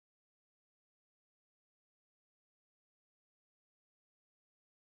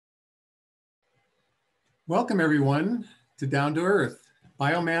Welcome everyone to Down to Earth,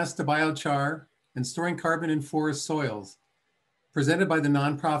 Biomass to Biochar and Storing Carbon in Forest Soils, presented by the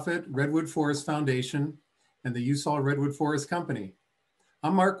nonprofit Redwood Forest Foundation and the USOL Redwood Forest Company.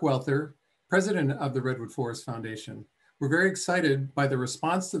 I'm Mark Welther, president of the Redwood Forest Foundation. We're very excited by the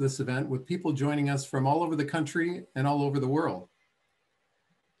response to this event with people joining us from all over the country and all over the world.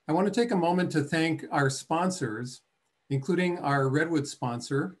 I want to take a moment to thank our sponsors, including our Redwood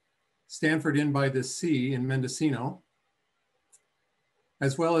sponsor, Stanford Inn by the Sea in Mendocino,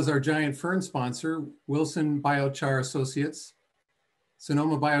 as well as our giant fern sponsor, Wilson Biochar Associates,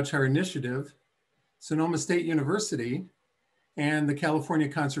 Sonoma Biochar Initiative, Sonoma State University, and the California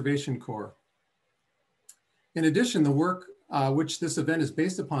Conservation Corps. In addition, the work which this event is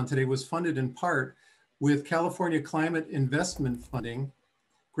based upon today was funded in part with California Climate Investment Funding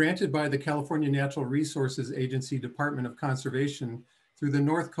granted by the California Natural Resources Agency Department of Conservation through the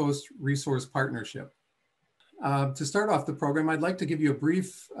North Coast Resource Partnership. To start off the program, I'd like to give you a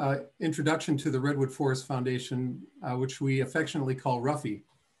brief introduction to the Redwood Forest Foundation, which we affectionately call RFFI.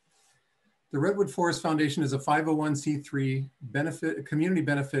 The Redwood Forest Foundation is a 501c3 community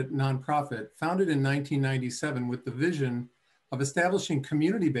benefit nonprofit founded in 1997 with the vision of establishing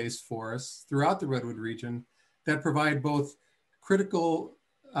community-based forests throughout the Redwood region that provide both critical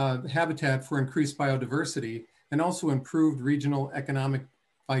habitat for increased biodiversity and also improved regional economic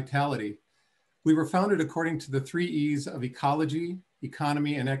vitality. We were founded according to the 3 E's of ecology,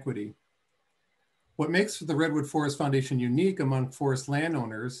 economy, and equity. What makes the Redwood Forest Foundation unique among forest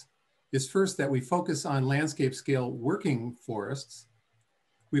landowners is first that we focus on landscape scale working forests.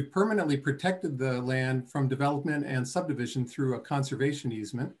 We've permanently protected the land from development and subdivision through a conservation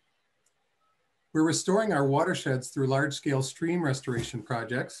easement. We're restoring our watersheds through large-scale stream restoration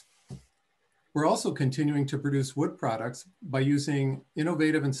projects. We're also continuing to produce wood products by using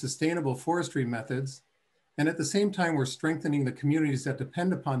innovative and sustainable forestry methods. And at the same time, we're strengthening the communities that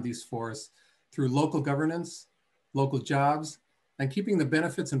depend upon these forests through local governance, local jobs, and keeping the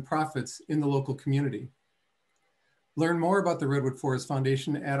benefits and profits in the local community. Learn more about the Redwood Forest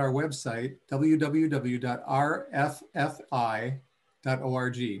Foundation at our website,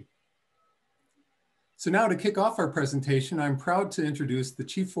 www.rffi.org. So now to kick off our presentation, I'm proud to introduce the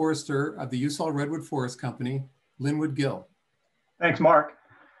Chief Forester of the USOL Redwood Forest Company, Linwood Gill. Thanks, Mark.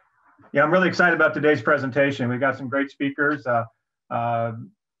 Yeah, I'm really excited about today's presentation. We've got some great speakers. We're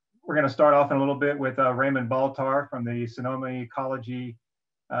going to start off in a little bit with Raymond Baltar from the Sonoma Ecology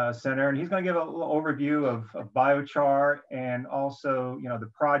Center, and he's going to give a little overview of biochar and also, the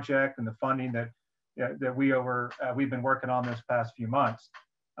project and the funding that we've been working on this past few months.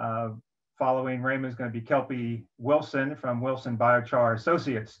 Following Raymond is going to be Kelpie Wilson from Wilson Biochar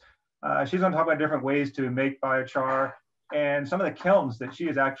Associates. She's going to talk about different ways to make biochar and some of the kilns that she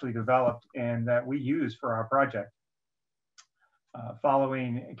has actually developed and that we use for our project.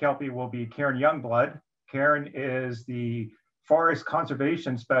 Following Kelpie will be Karen Youngblood. Karen is the forest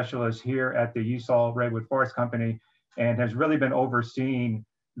conservation specialist here at the USOL Redwood Forest Company and has really been overseeing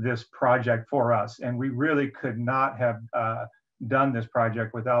this project for us. And we really could not have done this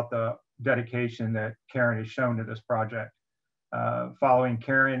project without the dedication that Karen has shown to this project. Following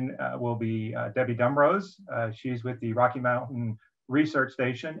Karen will be Debbie Dumrose. She's with the Rocky Mountain Research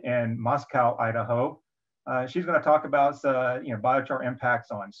Station in Moscow, Idaho. She's going to talk about biochar impacts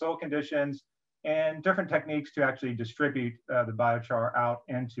on soil conditions and different techniques to actually distribute the biochar out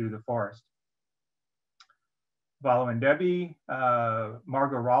into the forest. Following Debbie,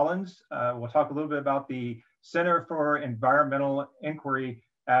 Margot Rollins will talk a little bit about the Center for Environmental Inquiry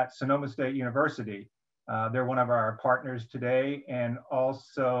at Sonoma State University. They're one of our partners today, and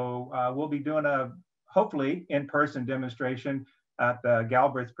also we'll be doing a hopefully in-person demonstration at the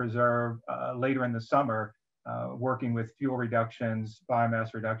Galbraith Preserve later in the summer, working with fuel reductions,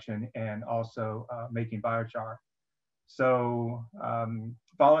 biomass reduction, and also making biochar. So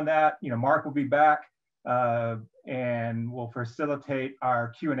following that, Mark will be back and will facilitate our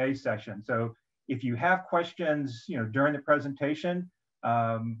Q&A session. So if you have questions, during the presentation,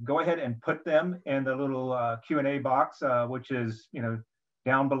 go ahead and put them in the little Q&A box, which is,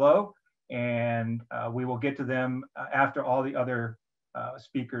 down below, and we will get to them after all the other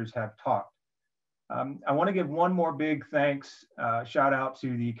speakers have talked. I want to give one more big thanks, shout out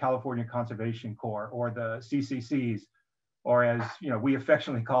to the California Conservation Corps, or the CCCs, or as we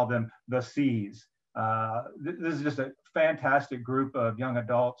affectionately call them, the Cs. This is just a fantastic group of young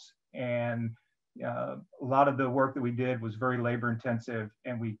adults, and a lot of the work that we did was very labor intensive,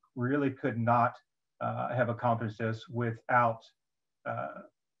 and we really could not have accomplished this without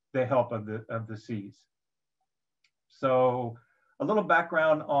the help of the Cs. So a little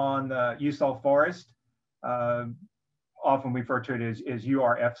background on USOL Forest. often referred to it as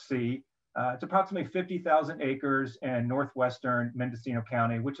URFC. It's approximately 50,000 acres in northwestern Mendocino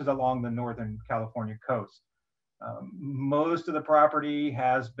County, which is along the northern California coast. Most of the property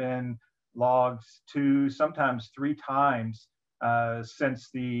has been logged 2, sometimes 3 times since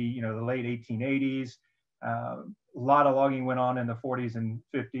the late 1880s. A lot of logging went on in the 40s and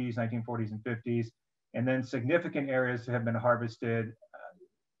 50s, 1940s and 50s, and then significant areas have been harvested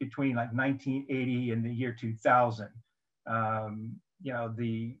between like 1980 and the year 2000.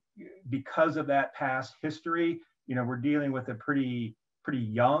 Because of that past history, we're dealing with a pretty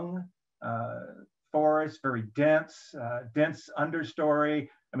young forest, very dense understory.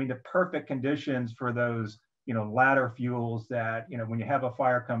 I mean, the perfect conditions for those, ladder fuels that, when you have a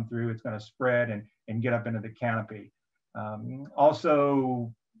fire come through, it's going to spread and get up into the canopy.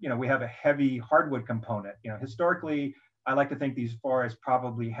 Also, we have a heavy hardwood component. Historically, I like to think these forests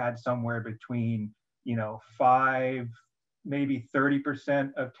probably had somewhere between, 5, maybe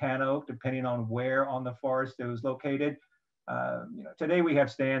 30% of tan oak, depending on where on the forest it was located. Today we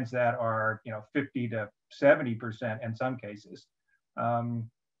have stands that are 50 to 70% in some cases.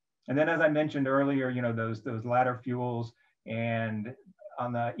 And then, as I mentioned earlier, those ladder fuels, and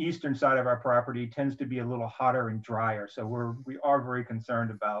on the eastern side of our property tends to be a little hotter and drier. So we are very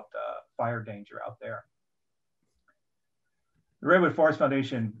concerned about fire danger out there. The Redwood Forest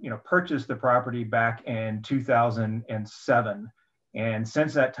Foundation, purchased the property back in 2007, and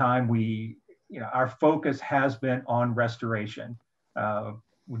since that time, our focus has been on restoration.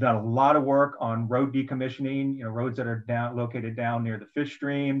 We've done a lot of work on road decommissioning, roads that are located down near the fish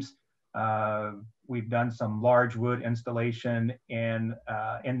streams. We've done some large wood installation in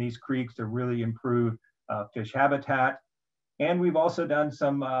these creeks to really improve fish habitat, and we've also done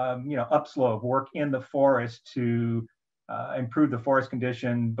some upslope work in the forest to improve the forest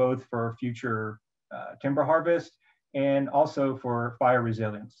condition, both for future timber harvest and also for fire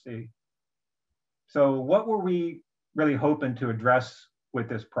resiliency. So what were we really hoping to address with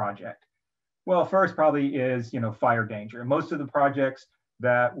this project? Well, first probably is, fire danger. Most of the projects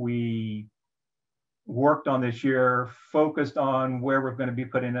that we worked on this year focused on where we're going to be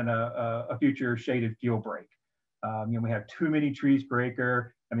putting in a future shaded fuel break. We have too many trees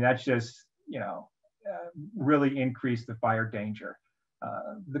breaker. I mean, that's just, really increased the fire danger.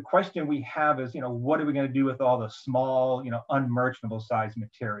 The question we have is, what are we going to do with all the small, unmerchantable size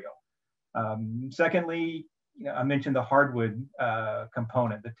material? Secondly, I mentioned the hardwood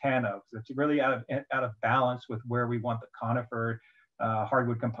component, the tan oaks. It's really out of balance with where we want the conifer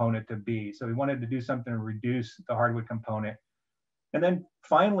hardwood component to be. So we wanted to do something to reduce the hardwood component. And then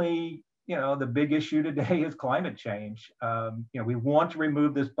finally, the big issue today is climate change. We want to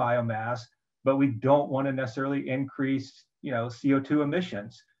remove this biomass, but we don't want to necessarily increase, CO2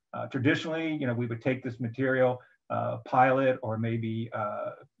 emissions. Traditionally, we would take this material, pile it, or maybe,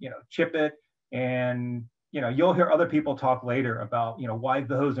 chip it. And, you'll hear other people talk later about, why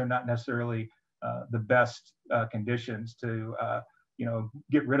those are not necessarily the best conditions to,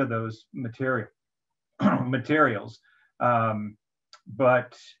 get rid of those materials.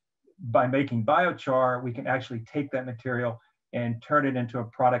 But by making biochar, we can actually take that material and turn it into a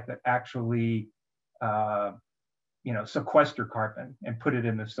product that actually, sequester carbon and put it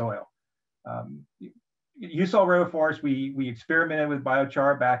in the soil. You saw Redwood Forest, we experimented with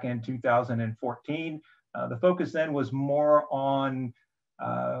biochar back in 2014. The focus then was more on,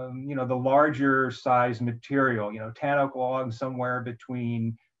 the larger size material, tan oak logs somewhere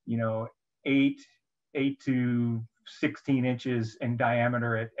between, 8 to 16 inches in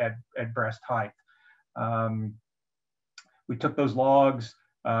diameter at breast height. We took those logs,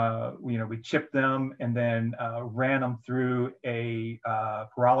 we chipped them and then ran them through a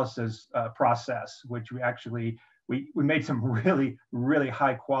pyrolysis process, which we made some really, really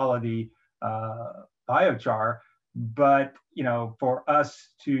high quality biochar. But, for us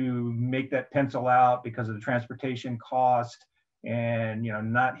to make that pencil out because of the transportation cost and,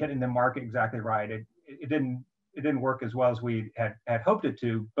 not hitting the market exactly right, it didn't work as well as we had hoped it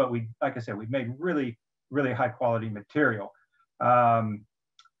to. But like I said, we made really, really high quality material.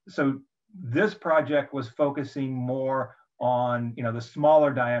 So this project was focusing more on, the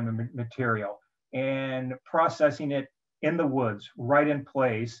smaller diameter material and processing it in the woods, right in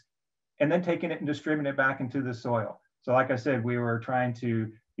place, and then taking it and distributing it back into the soil. So like I said, we were trying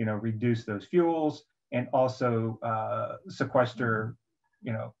to, reduce those fuels and also sequester,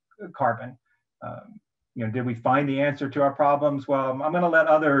 carbon. Did we find the answer to our problems? Well, I'm going to let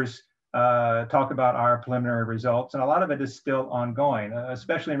others talk about our preliminary results, and a lot of it is still ongoing,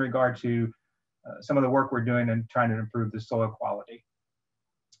 especially in regard to some of the work we're doing and trying to improve the soil quality.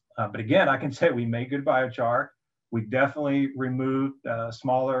 But again, I can say we made good biochar. We definitely removed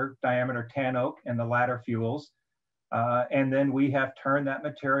smaller diameter tan oak and the latter fuels. And then we have turned that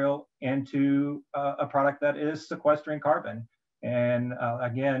material into a product that is sequestering carbon. And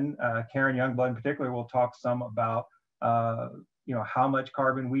again, Karen Youngblood in particular will talk some about how much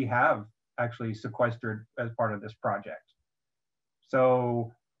carbon we have actually sequestered as part of this project.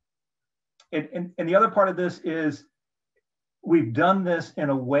 So, and the other part of this is we've done this in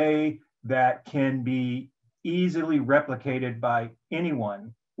a way that can be easily replicated by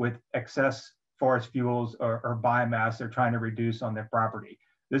anyone with excess forest fuels or biomass they're trying to reduce on their property.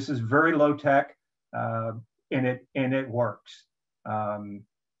 This is very low tech, and it works.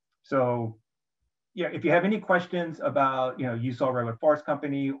 So, yeah, if you have any questions about USAL Redwood Forest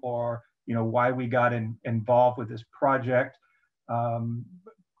Company or why we got involved with this project,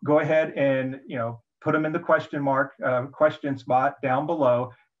 go ahead and put them in the question spot down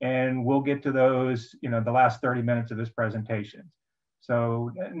below, and we'll get to those the last 30 minutes of this presentation.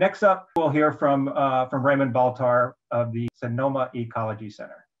 So next up, we'll hear from Raymond Baltar of the Sonoma Ecology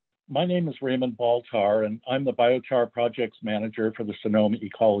Center. My name is Raymond Baltar, and I'm the Biochar Projects Manager for the Sonoma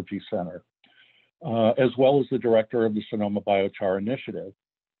Ecology Center, as well as the Director of the Sonoma Biochar Initiative.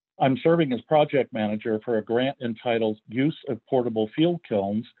 I'm serving as Project Manager for a grant entitled Use of Portable Field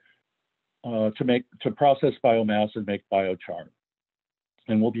Kilns to process biomass and make biochar.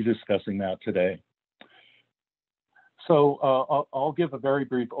 And we'll be discussing that today. So I'll give a very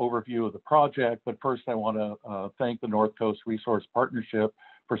brief overview of the project, but first I want to thank the North Coast Resource Partnership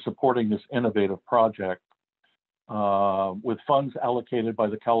for supporting this innovative project with funds allocated by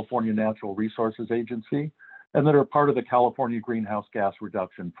the California Natural Resources Agency and that are part of the California Greenhouse Gas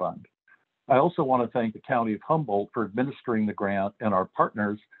Reduction Fund. I also want to thank the County of Humboldt for administering the grant and our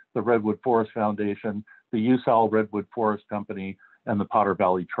partners, the Redwood Forest Foundation, the USAL Redwood Forest Company, and the Potter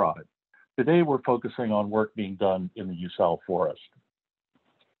Valley Tribe. Today, we're focusing on work being done in the USAL forest.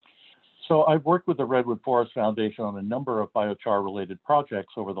 So I've worked with the Redwood Forest Foundation on a number of biochar-related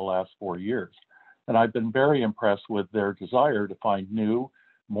projects over the last 4 years, and I've been very impressed with their desire to find new,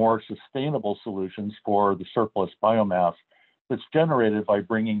 more sustainable solutions for the surplus biomass that's generated by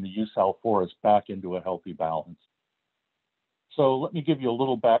bringing the USAL forest back into a healthy balance. So let me give you a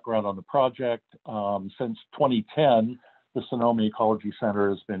little background on the project. Since 2010, the Sonoma Ecology Center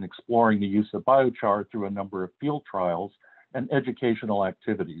has been exploring the use of biochar through a number of field trials and educational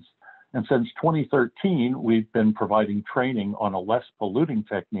activities. And since 2013, we've been providing training on a less polluting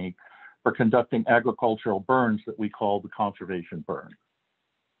technique for conducting agricultural burns that we call the conservation burn.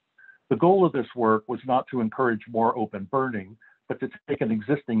 The goal of this work was not to encourage more open burning, but to take an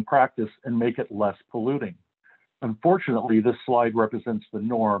existing practice and make it less polluting. Unfortunately, this slide represents the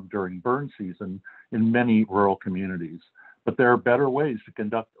norm during burn season in many rural communities, but there are better ways to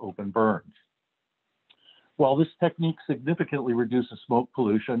conduct open burns. While this technique significantly reduces smoke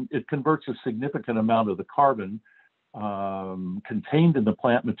pollution, it converts a significant amount of the carbon contained in the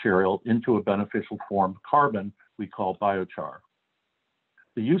plant material into a beneficial form of carbon we call biochar.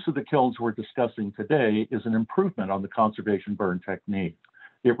 The use of the kilns we're discussing today is an improvement on the conservation burn technique.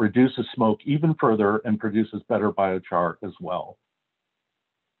 It reduces smoke even further and produces better biochar as well.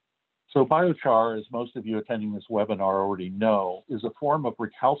 So biochar, as most of you attending this webinar already know, is a form of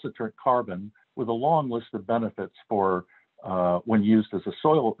recalcitrant carbon with a long list of benefits for when used as a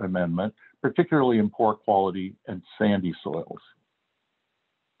soil amendment, particularly in poor quality and sandy soils.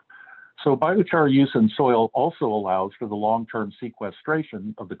 So biochar use in soil also allows for the long-term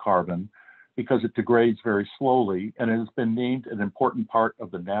sequestration of the carbon because it degrades very slowly, and it has been named an important part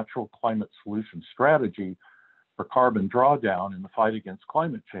of the Natural Climate Solution Strategy for carbon drawdown in the fight against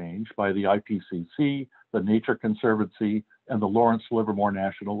climate change by the IPCC, the Nature Conservancy, and the Lawrence Livermore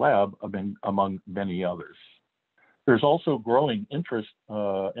National Lab, among many others. There's also growing interest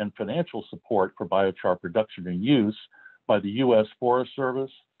and financial support for biochar production and use by the U.S. Forest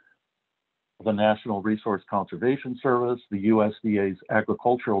Service, the National Resource Conservation Service, the USDA's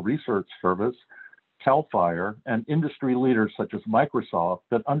Agricultural Research Service, CAL FIRE, and industry leaders such as Microsoft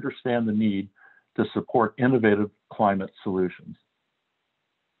that understand the need to support innovative climate solutions.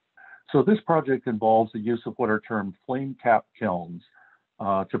 So this project involves the use of what are termed flame cap kilns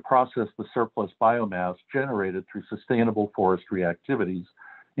to process the surplus biomass generated through sustainable forestry activities,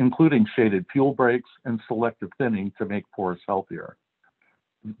 including shaded fuel breaks and selective thinning to make forests healthier.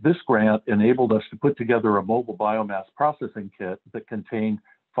 This grant enabled us to put together a mobile biomass processing kit that contained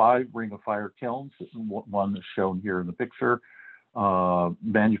 5 Ring of Fire kilns, one is shown here in the picture,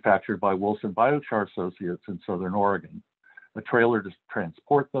 manufactured by Wilson Biochar Associates in Southern Oregon. A trailer to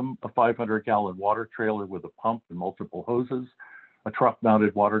transport them, a 500-gallon water trailer with a pump and multiple hoses, a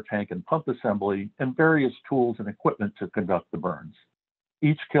truck-mounted water tank and pump assembly, and various tools and equipment to conduct the burns.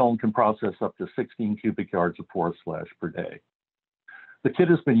 Each kiln can process up to 16 cubic yards of forest slash per day. The kit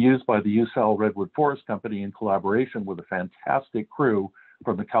has been used by the USAL Redwood Forest Company in collaboration with a fantastic crew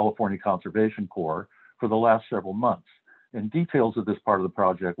from the California Conservation Corps for the last several months. And details of this part of the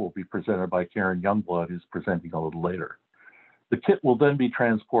project will be presented by Karen Youngblood, who's presenting a little later. The kit will then be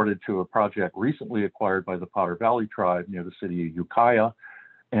transported to a project recently acquired by the Potter Valley tribe near the city of Ukiah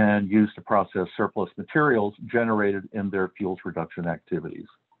and used to process surplus materials generated in their fuels reduction activities.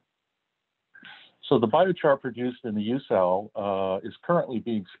 So the biochar produced in the USAL is currently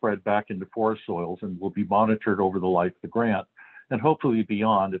being spread back into forest soils and will be monitored over the life of the grant and hopefully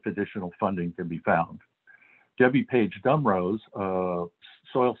beyond if additional funding can be found. Debbie Page Dumrose,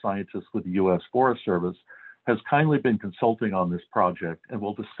 soil scientist with the U.S. Forest Service, has kindly been consulting on this project and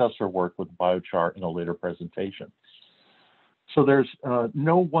will discuss her work with biochar in a later presentation. So there's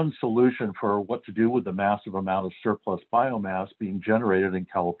no one solution for what to do with the massive amount of surplus biomass being generated in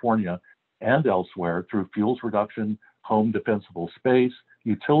California and elsewhere through fuels reduction, home defensible space,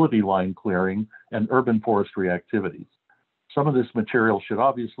 utility line clearing, and urban forestry activities. Some of this material should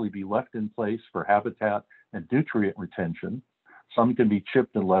obviously be left in place for habitat and nutrient retention. Some can be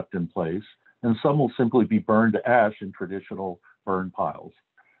chipped and left in place, and some will simply be burned to ash in traditional burn piles.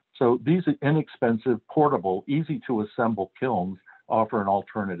 So these inexpensive, portable, easy to assemble kilns offer an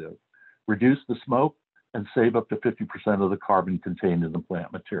alternative. Reduce the smoke and save up to 50% of the carbon contained in the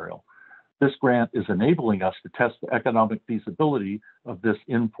plant material. This grant is enabling us to test the economic feasibility of this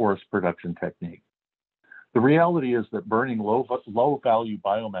in-forest production technique. The reality is that burning low-value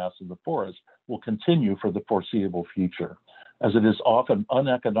biomass in the forest will continue for the foreseeable future, as it is often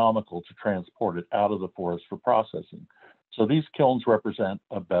uneconomical to transport it out of the forest for processing. So these kilns represent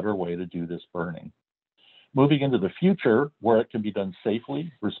a better way to do this burning. Moving into the future, where it can be done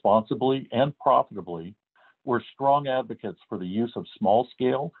safely, responsibly, and profitably, we're strong advocates for the use of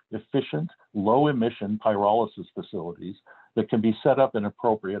small-scale, efficient, low-emission pyrolysis facilities that can be set up in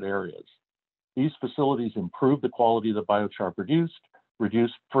appropriate areas. These facilities improve the quality of the biochar produced,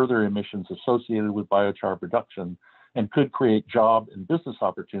 reduce further emissions associated with biochar production, and could create job and business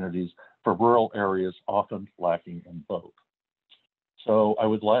opportunities for rural areas often lacking in both. So I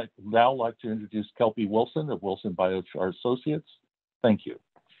would now like to introduce Kelpie Wilson of Wilson Biochar Associates. Thank you.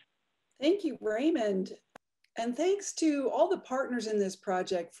 Thank you, Raymond. And thanks to all the partners in this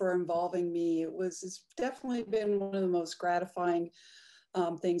project for involving me. It's definitely been one of the most gratifying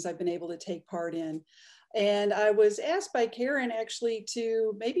things I've been able to take part in. And I was asked by Karen actually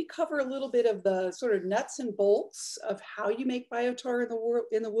to maybe cover a little bit of the sort of nuts and bolts of how you make biochar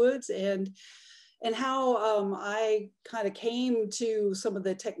in the woods and how I kind of came to some of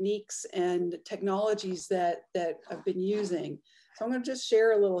the techniques and technologies that I've been using. So I'm going to just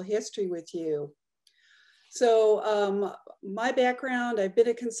share a little history with you. So my background, I've been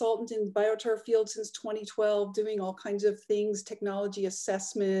a consultant in the biochar field since 2012, doing all kinds of things, technology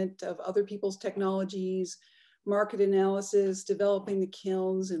assessment of other people's technologies, market analysis, developing the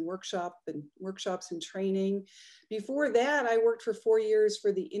kilns and workshops and training. Before that, I worked for 4 years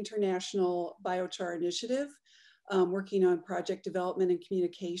for the International Biochar Initiative, working on project development and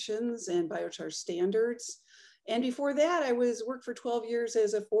communications and biochar standards. And before that, I worked for 12 years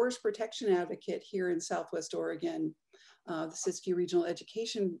as a forest protection advocate here in Southwest Oregon, the Siskiyou Regional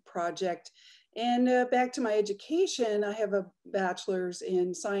Education Project. And back to my education, I have a bachelor's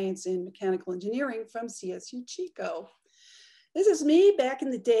in science in mechanical engineering from CSU Chico. This is me back in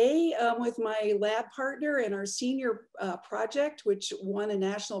the day with my lab partner in our senior project, which won a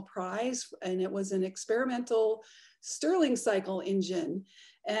national prize, and it was an experimental Stirling cycle engine.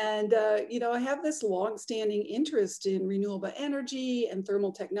 And, you know, I have this longstanding interest in renewable energy and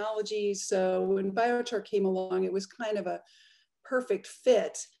thermal technology. So when biochar came along, it was kind of a perfect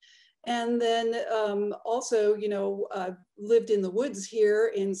fit. And then also, you know, lived in the woods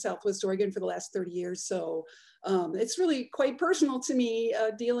here in Southwest Oregon for the last 30 years. So it's really quite personal to me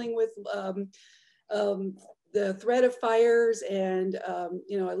dealing with the threat of fires, and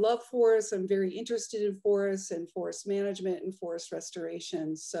you know, I love forests. I'm very interested in forests and forest management and forest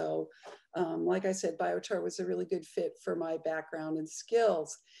restoration. So like I said, biochar was a really good fit for my background and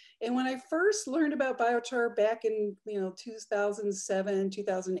skills. And when I first learned about biochar back in 2007,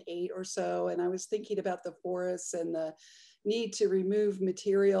 2008 or so, and I was thinking about the forests and the need to remove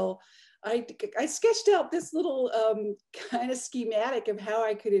material, I sketched out this little kind of schematic of how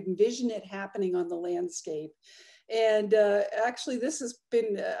I could envision it happening on the landscape. And actually this has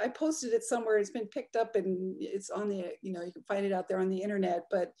been, I posted it somewhere, it's been picked up and it's on the, you can find it out there on the internet,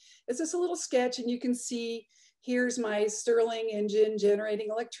 but it's just a little sketch, and you can see here's my Stirling engine generating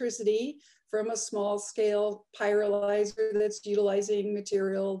electricity from a small scale pyrolyzer that's utilizing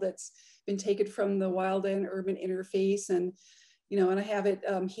material that's been taken from the wild and urban interface. And, you know, and I have it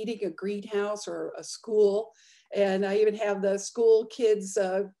heating a greenhouse or a school. And I even have the school kids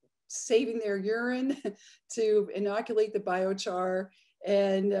saving their urine to inoculate the biochar.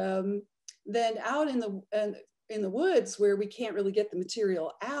 And then out in the woods where we can't really get the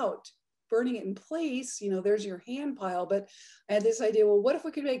material out, burning it in place, you know, there's your hand pile. But I had this idea, well, what if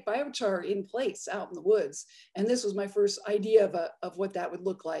we could make biochar in place out in the woods? And this was my first idea of what that would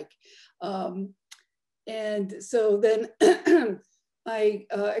look like. And so then I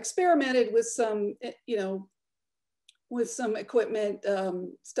experimented with some, you know, with some equipment,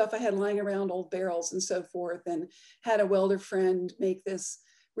 stuff I had lying around, old barrels and so forth, and had a welder friend make this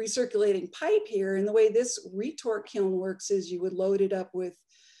recirculating pipe here. And the way this retort kiln works is you would load it up with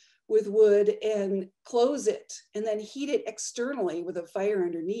wood and close it and then heat it externally with a fire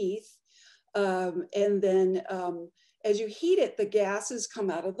underneath. And then as you heat it, the gases come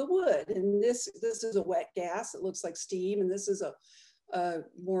out of the wood. And this is a wet gas. It looks like steam. And this is a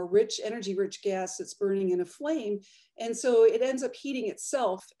more rich, energy-rich gas that's burning in a flame. And so it ends up heating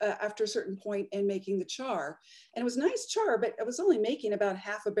itself after a certain point and making the char. And it was nice char, but I was only making about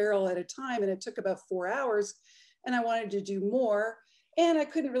half a barrel at a time, and it took about 4 hours. And I wanted to do more, and I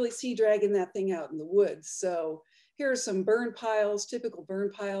couldn't really see dragging that thing out in the woods. So here are some burn piles, typical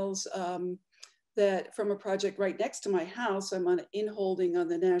burn piles that from a project right next to my house. I'm on an inholding on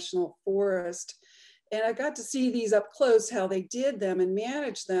the National Forest. And I got to see these up close, how they did them and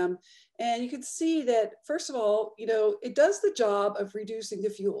managed them. And you can see that, first of all, you know, it does the job of reducing the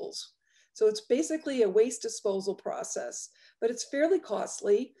fuels. So it's basically a waste disposal process, but it's fairly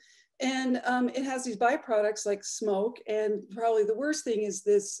costly. And it has these byproducts like smoke. And probably the worst thing is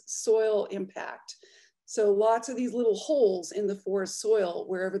this soil impact. So lots of these little holes in the forest soil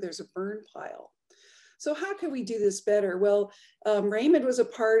wherever there's a burn pile. So how can we do this better? Well, Raymond was a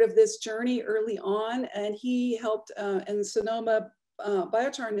part of this journey early on, and he helped, and the Sonoma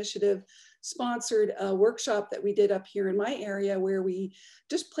Biochar Initiative sponsored a workshop that we did up here in my area where we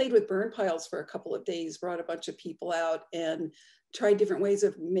just played with burn piles for a couple of days, brought a bunch of people out and tried different ways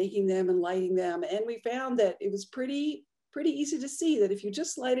of making them and lighting them. And we found that it was pretty easy to see that if you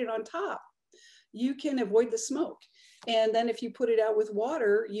just light it on top, you can avoid the smoke. And then if you put it out with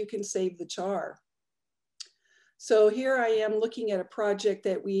water, you can save the char. So here I am looking at a project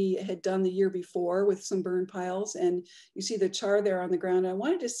that we had done the year before with some burn piles, and you see the char there on the ground. I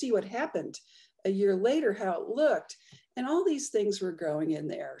wanted to see what happened a year later, how it looked, and all these things were growing in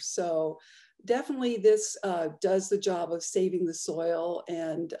there. So definitely this does the job of saving the soil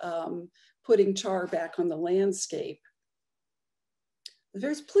and putting char back on the landscape. I was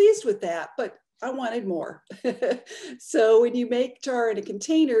very pleased with that, but I wanted more. So when you make char in a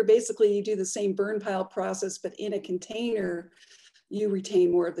container, basically you do the same burn pile process, but in a container, you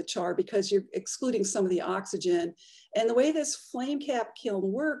retain more of the char because you're excluding some of the oxygen. And the way this flame cap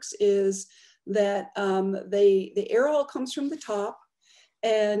kiln works is that the air all comes from the top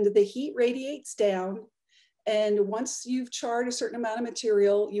and the heat radiates down. And once you've charred a certain amount of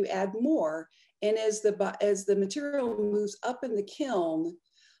material, you add more. And as the material moves up in the kiln,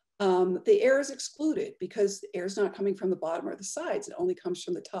 the air is excluded because the air is not coming from the bottom or the sides. It only comes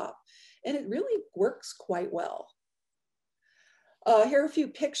from the top. And it really works quite well. Here are a few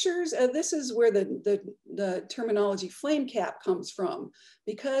pictures. This is where the terminology flame cap comes from.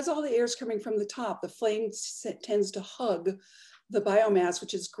 Because all the air is coming from the top, the flame tends to hug the biomass,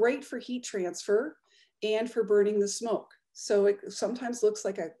 which is great for heat transfer and for burning the smoke. So it sometimes looks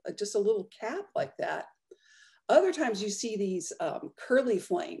like just a little cap like that. Other times you see these curly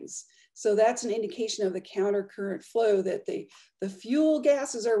flames. So that's an indication of the counter current flow, that the fuel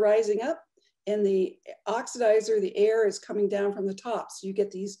gases are rising up and the oxidizer, the air, is coming down from the top. So you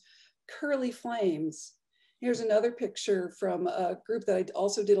get these curly flames. Here's another picture from a group that I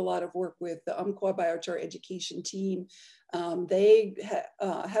also did a lot of work with, the Umpqua Biochar education team. They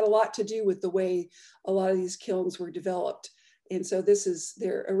had a lot to do with the way a lot of these kilns were developed. And so this is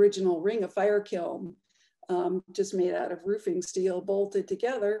their original ring of fire kiln, just made out of roofing steel, bolted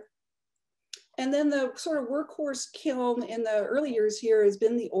together. And then the sort of workhorse kiln in the early years here has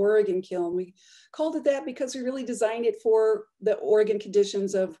been the Oregon kiln. We called it that because we really designed it for the Oregon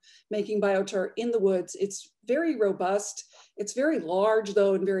conditions of making biochar in the woods. It's very robust. It's very large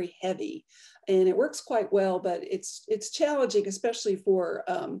though, and very heavy. And it works quite well, but it's challenging, especially for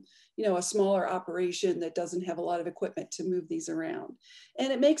you know, a smaller operation that doesn't have a lot of equipment to move these around.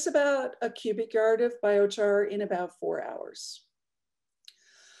 And it makes about a cubic yard of biochar in about 4 hours.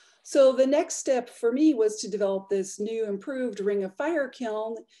 So the next step for me was to develop this new improved ring of fire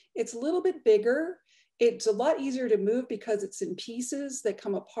kiln. It's a little bit bigger. It's a lot easier to move because it's in pieces that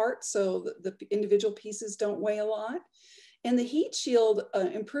come apart, so the individual pieces don't weigh a lot. And the heat shield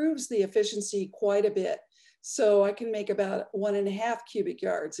improves the efficiency quite a bit. So I can make about 1.5 cubic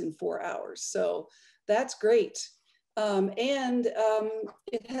yards in 4 hours. So that's great.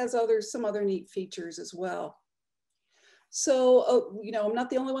 It has some other neat features as well. So, you know, I'm not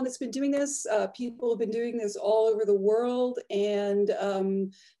the only one that's been doing this. People have been doing this all over the world. And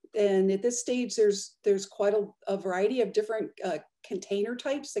at this stage, there's quite a variety of different container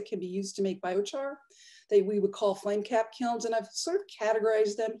types that can be used to make biochar that we would call flame cap kilns. And I've sort of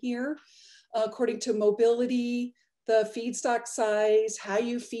categorized them here according to mobility, the feedstock size, how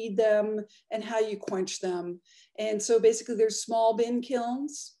you feed them, and how you quench them. And so basically there's small bin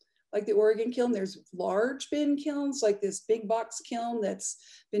kilns, like the Oregon kiln. There's large bin kilns, like this big box kiln that's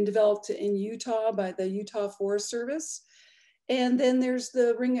been developed in Utah by the Utah Forest Service. And then there's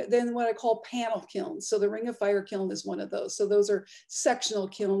then what I call panel kilns. So the ring of fire kiln is one of those. So those are sectional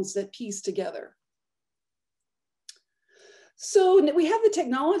kilns that piece together. So we have the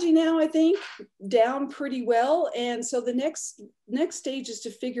technology now, I think, down pretty well. And so the next stage is to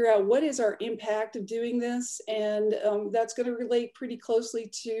figure out what is our impact of doing this. And that's going to relate pretty closely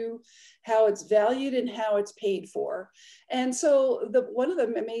to how it's valued and how it's paid for. And so one of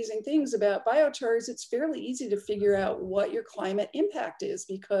the amazing things about biochar is it's fairly easy to figure out what your climate impact is,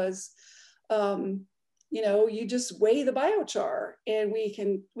 because you know, you just weigh the biochar, and we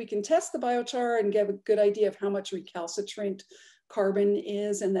can test the biochar and get a good idea of how much recalcitrant carbon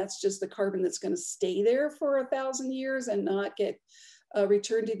is. And that's just the carbon that's going to stay there for 1,000 years and not get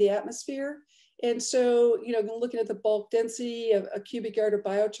returned to the atmosphere. And so, you know, looking at the bulk density of a cubic yard of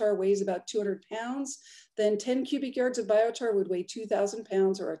biochar weighs about 200 pounds, then 10 cubic yards of biochar would weigh 2,000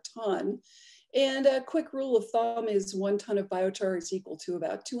 pounds or a ton. And a quick rule of thumb is 1 ton of biochar is equal to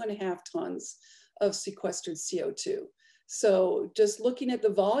about 2.5 tons of sequestered CO2. So just looking at the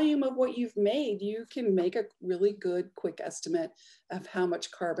volume of what you've made, you can make a really good quick estimate of how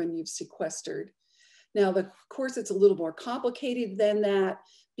much carbon you've sequestered. Now, of course, it's a little more complicated than that,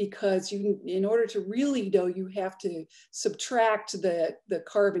 because in order to really know, you have to subtract the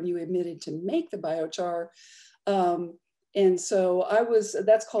carbon you emitted to make the biochar. And so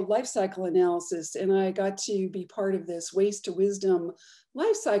that's called life cycle analysis. And I got to be part of this waste to wisdom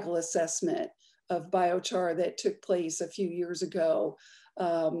life cycle assessment of biochar that took place a few years ago.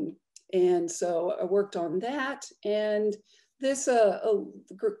 And so I worked on that. And this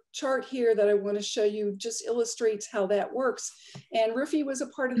chart here that I want to show you just illustrates how that works. And RFFI was a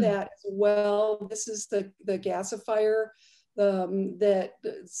part of that as well. This is the gasifier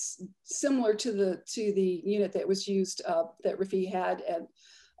that's similar to the unit that was used that RFFI had at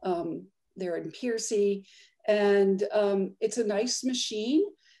there in Piercy. And it's a nice machine.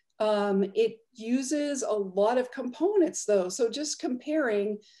 It uses a lot of components though. So just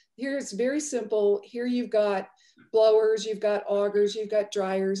comparing, here it's very simple. Here you've got blowers, you've got augers, you've got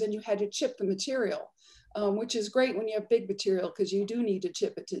dryers, and you had to chip the material, which is great when you have big material, because you do need to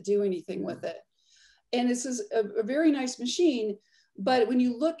chip it to do anything with it. And this is a very nice machine, but when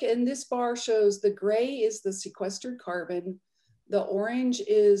you look, and this bar shows the gray is the sequestered carbon, the orange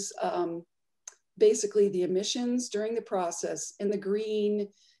is basically the emissions during the process, and the green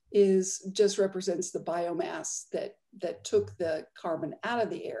just represents the biomass that took the carbon out of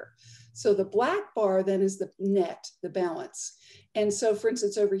the air. So the black bar then is the net, the balance. And so for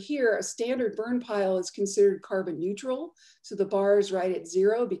instance, over here, a standard burn pile is considered carbon neutral. So the bar is right at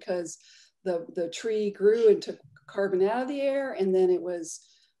 0 because the tree grew and took carbon out of the air, and then it was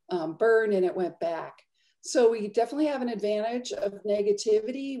burned and it went back. So we definitely have an advantage of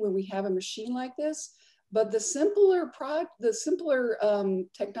negativity when we have a machine like this. But the simpler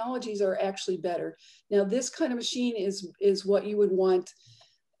technologies are actually better. Now, this kind of machine is what you would want,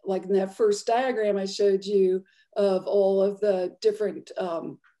 like in that first diagram I showed you of all of the different,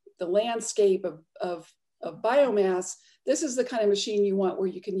 the landscape of biomass. This is the kind of machine you want where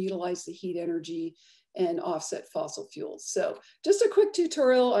you can utilize the heat energy and offset fossil fuels. So just a quick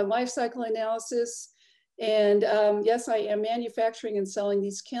tutorial on life cycle analysis. And yes, I am manufacturing and selling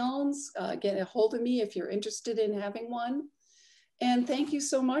these kilns. Get a hold of me if you're interested in having one. And thank you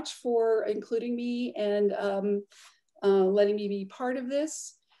so much for including me and letting me be part of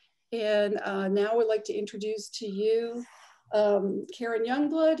this. And now I would like to introduce to you Karen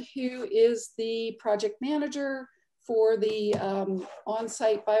Youngblood, who is the project manager for the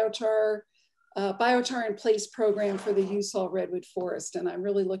on-site biochar-in-place program for the Utah Redwood Forest. And I'm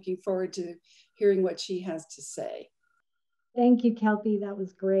really looking forward to hearing what she has to say. Thank you, Kelpie. That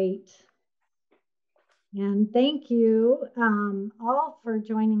was great. And thank you all for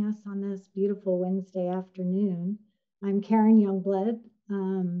joining us on this beautiful Wednesday afternoon. I'm Karen Youngblood,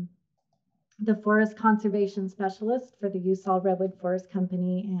 the Forest Conservation Specialist for the USAL Redwood Forest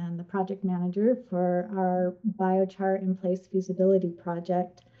Company and the project manager for our Biochar-in-place feasibility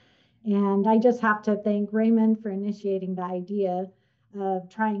project. And I just have to thank Raymond for initiating the idea of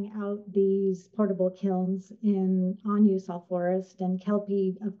trying out these portable kilns on USAL Forest, and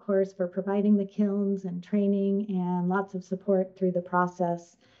Kelpie, of course, for providing the kilns and training and lots of support through the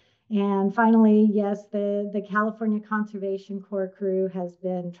process. And finally, yes, the California Conservation Corps crew has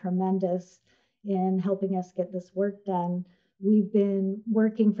been tremendous in helping us get this work done. We've been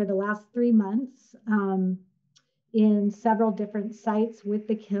working for the last 3 months in several different sites with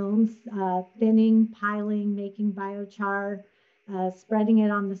the kilns, thinning, piling, making biochar, spreading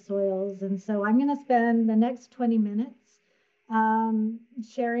it on the soils. And so I'm going to spend the next 20 minutes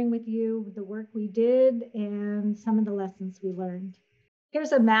sharing with you the work we did and some of the lessons we learned.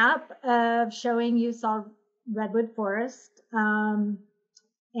 Here's a map of showing USAL Redwood Forest and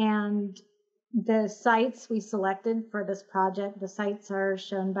the sites we selected for this project. The sites are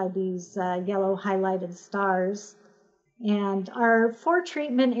shown by these yellow highlighted stars. And our 4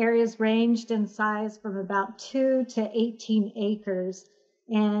 treatment areas ranged in size from about 2 to 18 acres.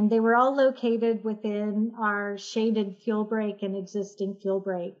 And they were all located within our shaded fuel break and existing fuel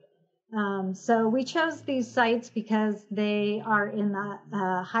break. So we chose these sites because they are in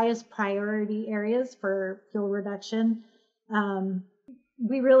the highest priority areas for fuel reduction.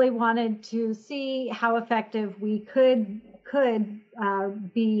 We really wanted to see how effective we could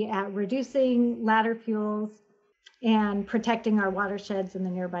be at reducing ladder fuels and protecting our watersheds in the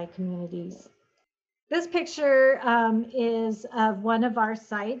nearby communities. This picture is of one of our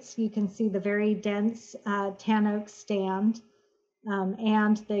sites. You can see the very dense tan oak stand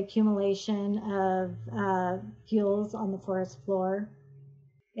and the accumulation of fuels on the forest floor.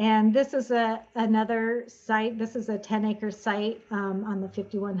 And this is another site. This is a 10-acre site on the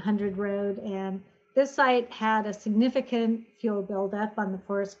 5100 road. And this site had a significant fuel buildup on the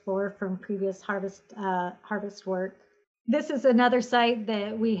forest floor from previous harvest work. This is another site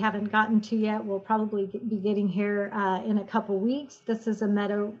that we haven't gotten to yet. We'll probably be getting here in a couple weeks. This is a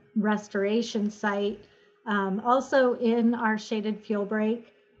meadow restoration site, also in our shaded fuel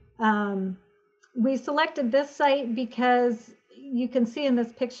break. We selected this site because you can see in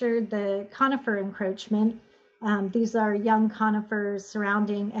this picture the conifer encroachment. These are young conifers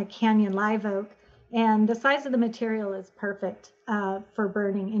surrounding a canyon live oak. And the size of the material is perfect for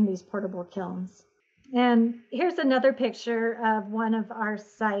burning in these portable kilns. And here's another picture of one of our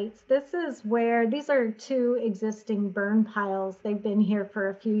sites. This is where, these are 2 existing burn piles. They've been here for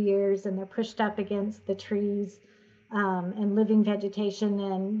a few years and they're pushed up against the trees and living vegetation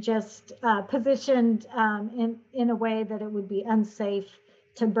and just positioned in a way that it would be unsafe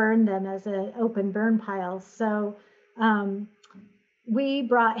to burn them as an open burn pile. So we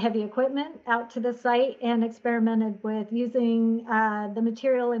brought heavy equipment out to the site and experimented with using the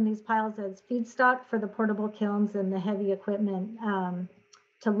material in these piles as feedstock for the portable kilns and the heavy equipment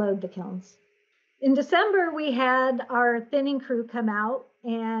to load the kilns. In December, we had our thinning crew come out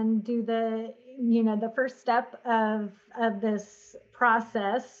and do the first step of this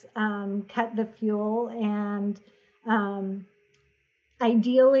process, cut the fuel, and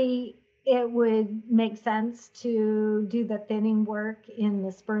ideally, it would make sense to do the thinning work in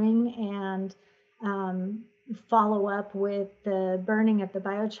the spring and follow up with the burning of the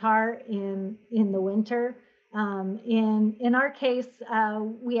biochar in the winter. In our case,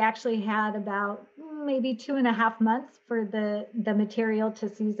 we actually had about maybe 2.5 months for the material to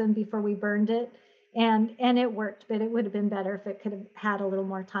season before we burned it. And it worked, but it would have been better if it could have had a little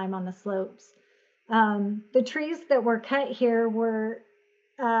more time on the slopes. The trees that were cut here were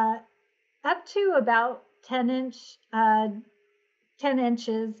up to about 10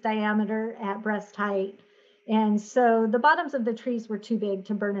 inches diameter at breast height. And so the bottoms of the trees were too big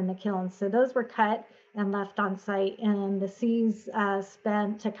to burn in the kiln. So those were cut and left on site. And the Cs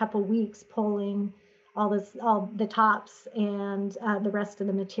spent a couple weeks pulling all the tops and the rest of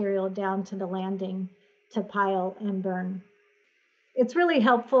the material down to the landing to pile and burn. It's really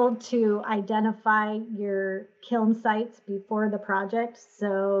helpful to identify your kiln sites before the project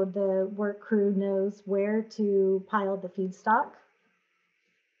so the work crew knows where to pile the feedstock.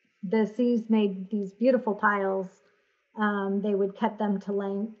 The Cs made these beautiful piles. They would cut them to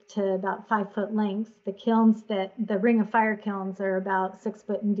about 5-foot lengths. The kilns the ring of fire kilns are about 6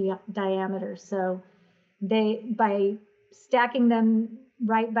 foot in diameter. So by stacking them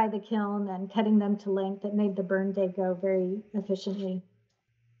right by the kiln and cutting them to length. It made the burn day go very efficiently.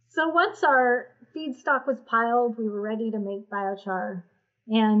 So once our feedstock was piled, we were ready to make biochar.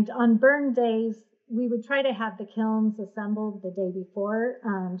 And on burn days, we would try to have the kilns assembled the day before,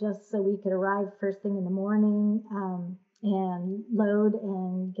 just so we could arrive first thing in the morning and load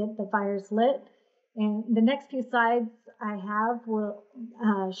and get the fires lit. And the next few slides I have will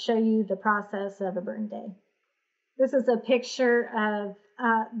show you the process of a burn day. This is a picture of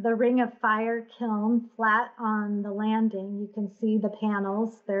the ring of fire kiln flat on the landing. You can see the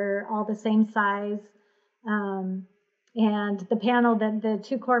panels. They're all the same size. And the panel that the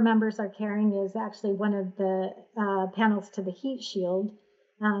two core members are carrying is actually one of the panels to the heat shield.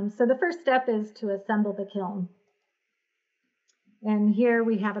 So the first step is to assemble the kiln. And here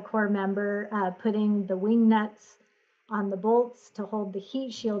we have a core member putting the wing nuts on the bolts to hold the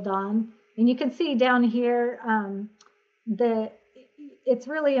heat shield on. And you can see down here, it's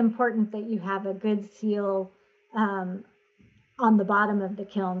really important that you have a good seal on the bottom of the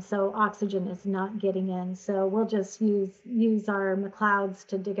kiln so oxygen is not getting in. So we'll just use our McLeods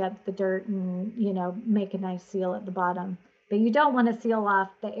to dig up the dirt and, you know, make a nice seal at the bottom. But you don't want to seal off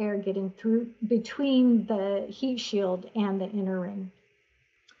the air getting through between the heat shield and the inner ring.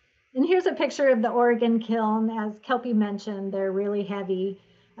 And here's a picture of the Oregon kiln. As Kelpie mentioned, they're really heavy.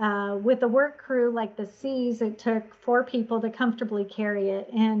 With a work crew like the C's, it took 4 people to comfortably carry it,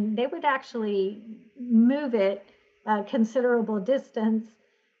 and they would actually move it a considerable distance.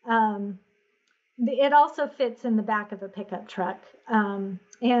 It also fits in the back of a pickup truck.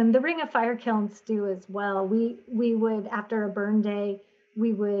 And the ring of fire kilns do as well. We would, after a burn day,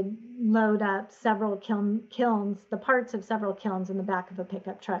 we would load up several kilns, the parts of several kilns in the back of a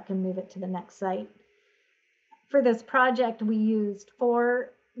pickup truck and move it to the next site. For this project, we used 4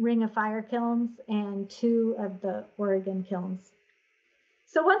 ring of fire kilns and 2 of the Oregon kilns.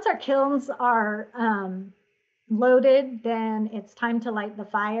 So once our kilns are loaded, then it's time to light the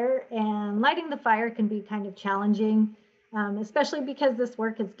fire. And lighting the fire can be kind of challenging, especially because this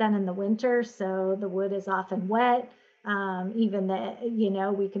work is done in the winter, so the wood is often wet. Even that, you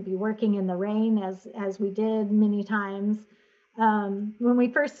know, we could be working in the rain as we did many times. When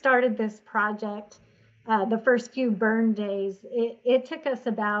we first started this project, the first few burn days, it took us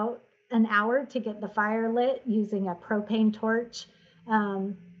about an hour to get the fire lit using a propane torch.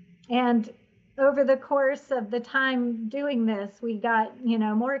 And over the course of the time doing this, we got, you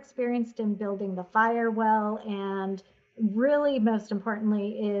know, more experienced in building the fire well, and really most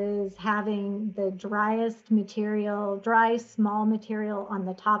importantly is having the driest material, dry small material on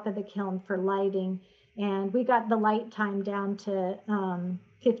the top of the kiln for lighting. And we got the light time down to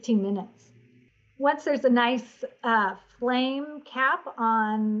 15 minutes. Once there's a nice flame cap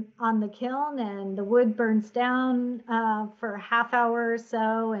on the kiln and the wood burns down for a half hour or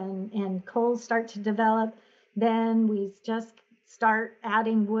so, and coals start to develop, then we just start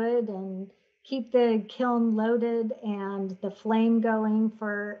adding wood and keep the kiln loaded and the flame going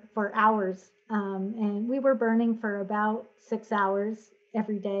for hours. And we were burning for about 6 hours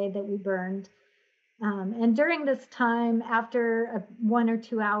every day that we burned. And during this time, after 1 or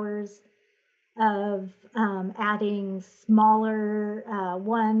 2 hours of adding smaller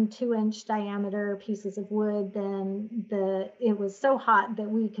 1-2 inch diameter pieces of wood, then it was so hot that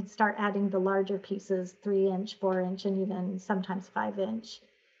we could start adding the larger pieces, 3 inch, 4 inch, and even sometimes 5 inch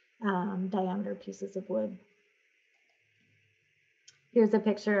diameter pieces of wood. Here's a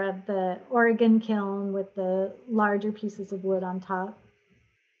picture of the Oregon kiln with the larger pieces of wood on top.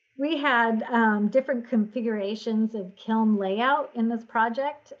 We had different configurations of kiln layout in this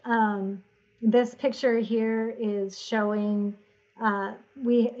project. This picture here is showing,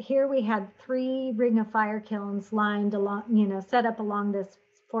 we had 3 ring of fire kilns lined along, you know, set up along this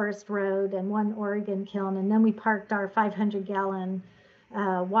forest road, and 1 Oregon kiln. And then we parked our 500-gallon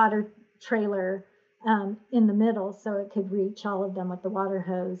water trailer in the middle so it could reach all of them with the water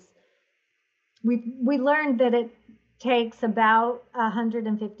hose. We learned that it takes about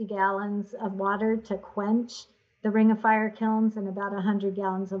 150 gallons of water to quench the ring of fire kilns and about 100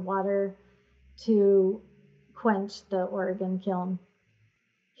 gallons of water to quench the Oregon kiln.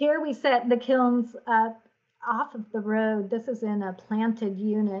 Here we set the kilns up off of the road. This is in a planted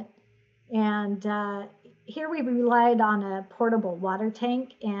unit. And here we relied on a portable water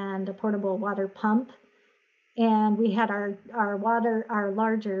tank and a portable water pump. And we had our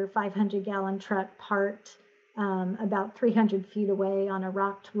larger 500-gallon truck parked about 300 feet away on a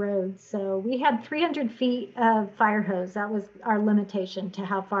rocked road. So we had 300 feet of fire hose. That was our limitation to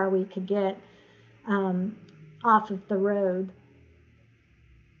how far we could get off of the road.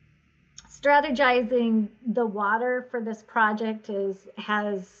 strategizing the water for this project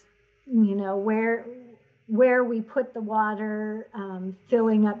has, you know, where we put the water,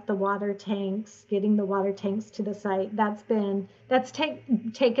 filling up the water tanks, getting the water tanks to the site. That's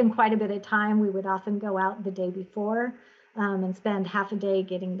taken quite a bit of time. We would often go out the day before and spend half a day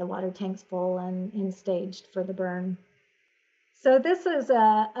getting the water tanks full and staged for the burn. So this is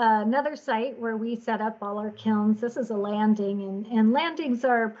another site where we set up all our kilns. This is a landing, and landings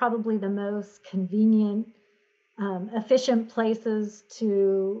are probably the most convenient, efficient places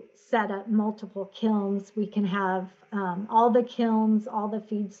to set up multiple kilns. We can have all the kilns, all the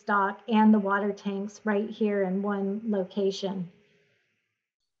feedstock, and the water tanks right here in one location.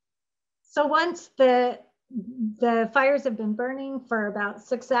 So once the fires have been burning for about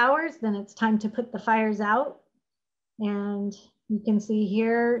 6 hours, then it's time to put the fires out. And you can see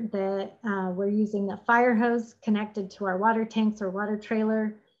here that we're using a fire hose connected to our water tanks or water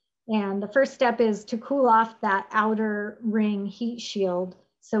trailer. And the first step is to cool off that outer ring heat shield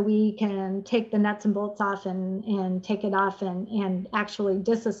so we can take the nuts and bolts off and take it off and actually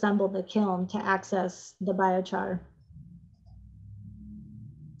disassemble the kiln to access the biochar.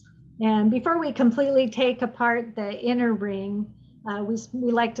 And before we completely take apart the inner ring,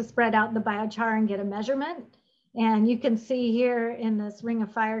 we like to spread out the biochar and get a measurement. And you can see here in this ring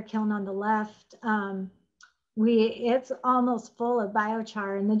of fire kiln on the left, it's almost full of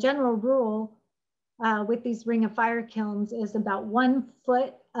biochar. And the general rule with these ring of fire kilns is about 1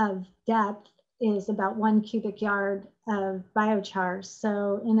 foot of depth is about 1 cubic yard of biochar.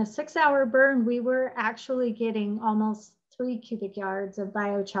 So in a 6-hour burn, we were actually getting almost 3 cubic yards of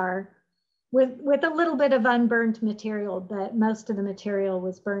biochar with a little bit of unburned material, but most of the material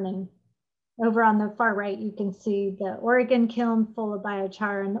was burning. Over on the far right, you can see the Oregon kiln full of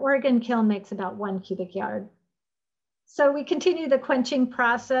biochar, and the Oregon kiln makes about 1 cubic yard. So we continue the quenching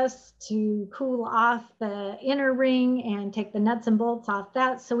process to cool off the inner ring and take the nuts and bolts off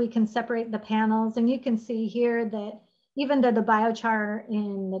that so we can separate the panels. And you can see here that even though the biochar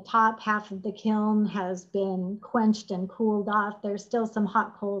in the top half of the kiln has been quenched and cooled off, there's still some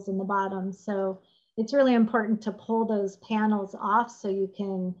hot coals in the bottom. So it's really important to pull those panels off so you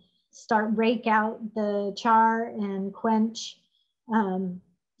can rake out the char and quench and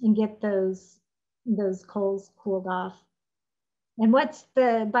get those coals cooled off. And once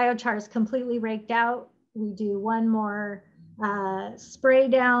the biochar is completely raked out, we do one more spray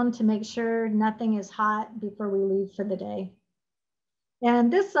down to make sure nothing is hot before we leave for the day.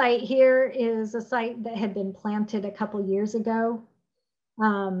 And this site here is a site that had been planted a couple years ago.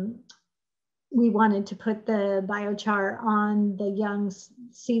 We wanted to put the biochar on the young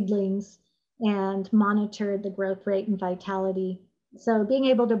seedlings and monitor the growth rate and vitality. So being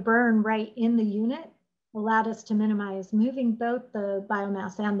able to burn right in the unit allowed us to minimize moving both the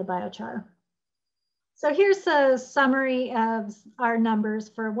biomass and the biochar. So here's a summary of our numbers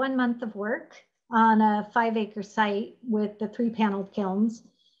for 1 month of work on a 5-acre site with the 3-paneled kilns.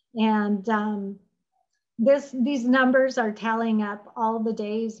 And these numbers are tallying up all the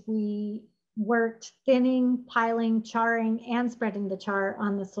days we worked thinning, piling, charring, and spreading the char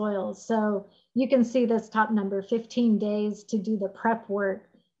on the soils. So you can see this top number, 15 days to do the prep work,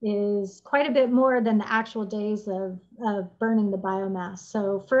 is quite a bit more than the actual days of burning the biomass.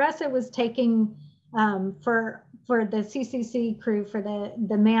 So for us, it was taking, for the CCC crew, for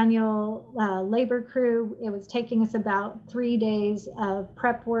the manual labor crew, it was taking us about 3 days of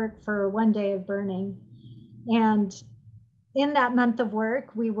prep work for 1 day of burning. And in that month of work,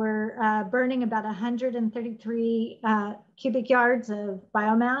 we were burning about 133 cubic yards of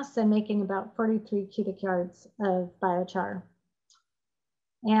biomass and making about 43 cubic yards of biochar.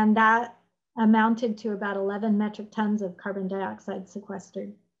 And that amounted to about 11 metric tons of carbon dioxide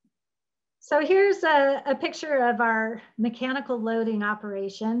sequestered. So here's a picture of our mechanical loading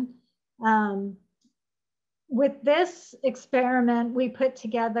operation. With this experiment, we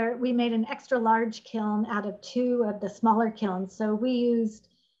made an extra large kiln out of 2 of the smaller kilns. So we used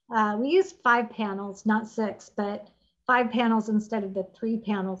 5 panels, not 6, but 5 panels instead of the 3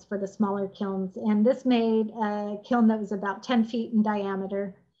 panels for the smaller kilns. And this made a kiln that was about 10 feet in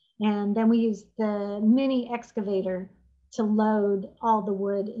diameter. And then we used the mini excavator to load all the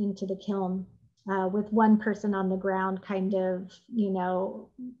wood into the kiln with 1 person on the ground, kind of,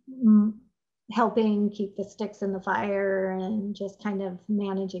 helping keep the sticks in the fire and just kind of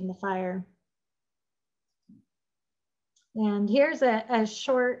managing the fire. And here's a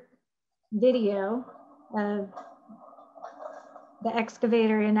short video of the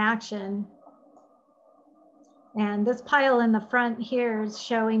excavator in action. And this pile in the front here is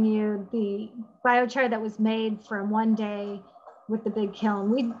showing you the biochar that was made from 1 day with the big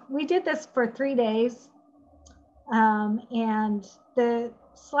kiln. We did this for 3 days. And the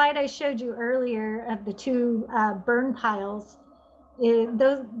slide I showed you earlier of the 2 burn piles,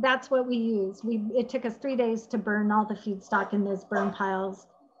 that's what we used. It took us 3 days to burn all the feedstock in those burn piles.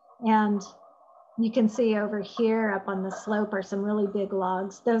 And you can see over here up on the slope are some really big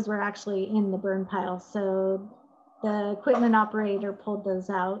logs. Those were actually in the burn pile. So the equipment operator pulled those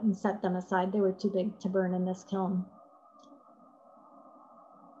out and set them aside. They were too big to burn in this kiln.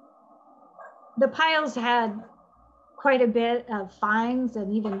 The piles had quite a bit of fines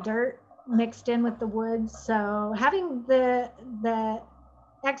and even dirt mixed in with the wood. So having the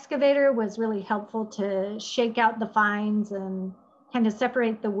excavator was really helpful to shake out the fines and kind of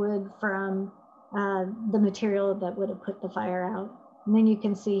separate the wood from the material that would have put the fire out. And then you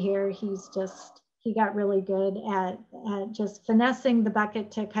can see here, he got really good at just finessing the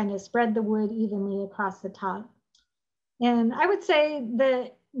bucket to kind of spread the wood evenly across the top. And I would say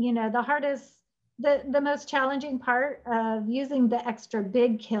that, you know, the most challenging part of using the extra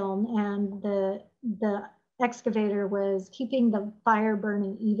big kiln and the excavator was keeping the fire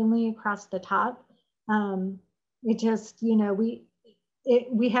burning evenly across the top. It just, you know,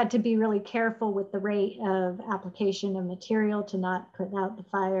 we had to be really careful with the rate of application of material to not put out the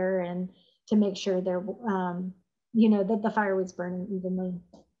fire and to make sure there, you know, that the fire was burning evenly.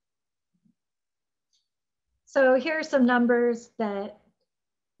 So here are some numbers that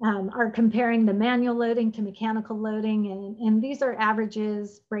are comparing the manual loading to mechanical loading. And these are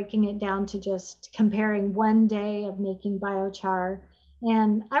averages, breaking it down to just comparing 1 day of making biochar.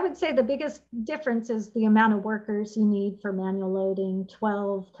 And I would say the biggest difference is the amount of workers you need for manual loading,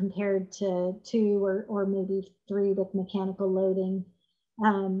 12 compared to 2 or maybe 3 with mechanical loading.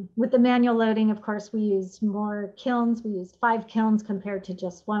 With the manual loading, of course, we use more kilns. We used 5 kilns compared to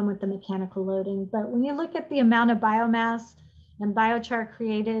just 1 with the mechanical loading. But when you look at the amount of biomass and biochar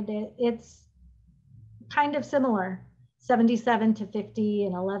created, it's kind of similar, 77 to 50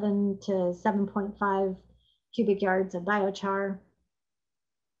 and 11 to 7.5 cubic yards of biochar.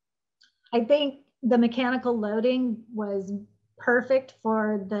 I think the mechanical loading was perfect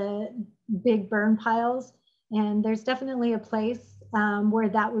for the big burn piles. And there's definitely a place where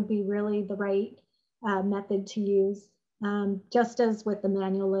that would be really the right method to use. Just as with the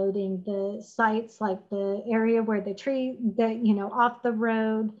manual loading, the sites like the area where the tree, you know, off the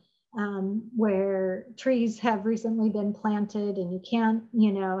road, where trees have recently been planted and you can't,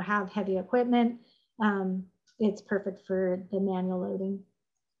 you know, have heavy equipment, it's perfect for the manual loading.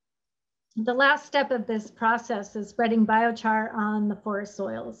 The last step of this process is spreading biochar on the forest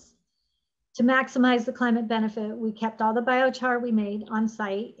soils. To maximize the climate benefit, we kept all the biochar we made on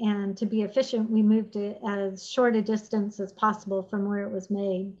site, and to be efficient, we moved it as short a distance as possible from where it was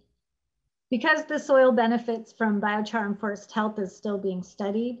made. Because the soil benefits from biochar and forest health is still being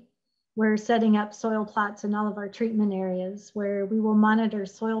studied, we're setting up soil plots in all of our treatment areas where we will monitor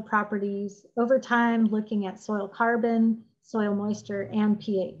soil properties over time, looking at soil carbon, soil moisture, and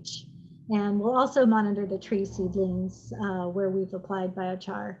pH. And we'll also monitor the tree seedlings where we've applied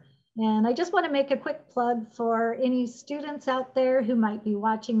biochar. And I just want to make a quick plug for any students out there who might be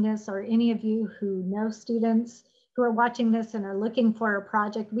watching this, or any of you who know students who are watching this and are looking for a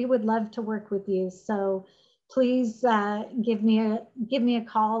project. We would love to work with you. So please give me a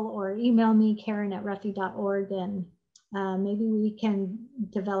call or email me, Karen@ruffy.org, and maybe we can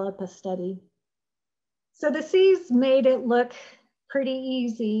develop a study. So the C's made it look pretty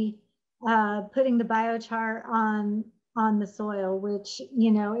easy, putting the biochar on the soil, which,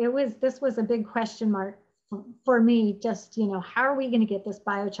 you know, this was a big question mark for me. Just, you know, how are we going to get this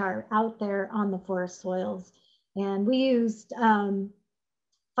biochar out there on the forest soils? And we used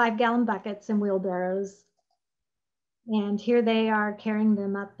 5-gallon buckets and wheelbarrows. And here they are carrying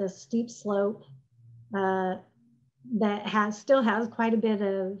them up this steep slope that still has quite a bit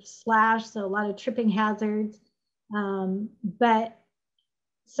of slash, so a lot of tripping hazards. But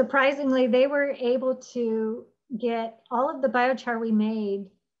surprisingly, they were able to get all of the biochar we made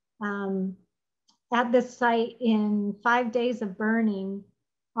at this site in 5 days of burning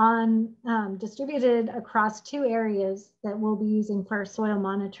distributed across 2 areas that we'll be using for soil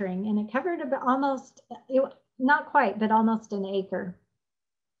monitoring. And it covered about almost, not quite, but almost an acre.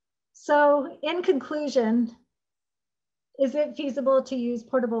 So in conclusion, is it feasible to use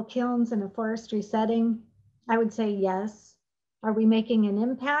portable kilns in a forestry setting? I would say yes. Are we making an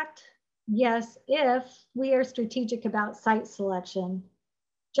impact? Yes, if we are strategic about site selection.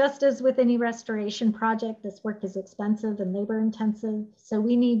 Just as with any restoration project, this work is expensive and labor intensive. So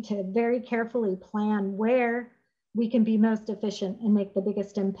we need to very carefully plan where we can be most efficient and make the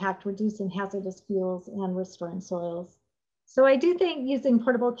biggest impact, reducing hazardous fuels and restoring soils. So I do think using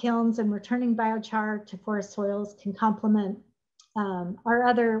portable kilns and returning biochar to forest soils can complement our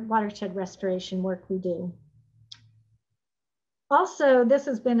other watershed restoration work we do. Also, this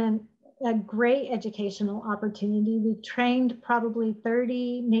has been a great educational opportunity. We've trained probably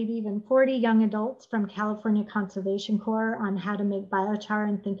 30, maybe even 40 young adults from California Conservation Corps on how to make biochar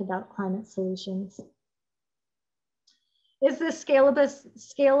and think about climate solutions. Is this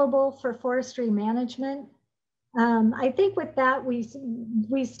scalable for forestry management? I think with that,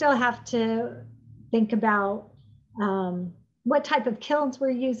 we still have to think about what type of kilns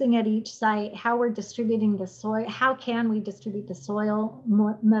we're using at each site, how we're distributing the soil, how can we distribute the soil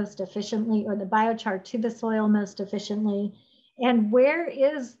most efficiently, or the biochar to the soil most efficiently, and where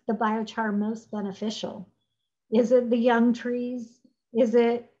is the biochar most beneficial? Is it the young trees?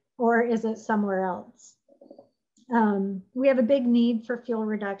 Or is it somewhere else? We have a big need for fuel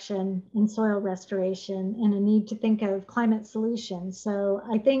reduction and soil restoration, and a need to think of climate solutions. So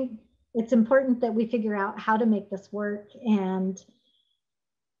I think it's important that we figure out how to make this work and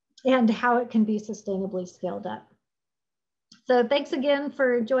how it can be sustainably scaled up. So thanks again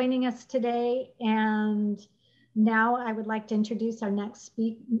for joining us today. And now I would like to introduce our next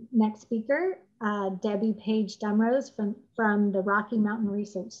speaker, Debbie Page Dumrose from the Rocky Mountain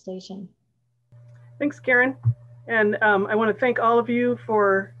Research Station. Thanks, Karen. And I want to thank all of you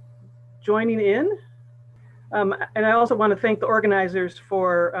for joining in. And I also want to thank the organizers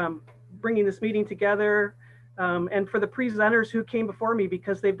for bringing this meeting together, and for the presenters who came before me,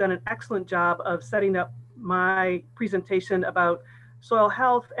 because they've done an excellent job of setting up my presentation about soil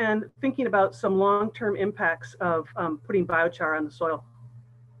health and thinking about some long-term impacts of putting biochar on the soil.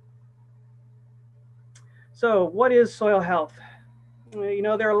 So what is soil health? You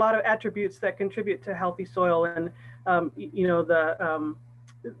know, there are a lot of attributes that contribute to healthy soil, and you know,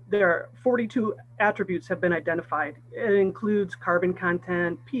 there are 42 attributes have been identified. It includes carbon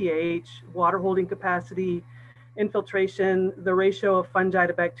content, pH, water holding capacity, infiltration, the ratio of fungi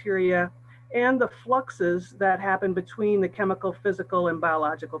to bacteria, and the fluxes that happen between the chemical, physical, and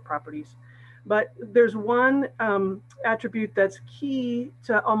biological properties. But there's one attribute that's key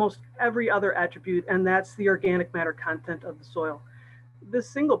to almost every other attribute, and that's the organic matter content of the soil. This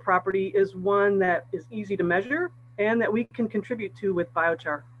single property is one that is easy to measure and that we can contribute to with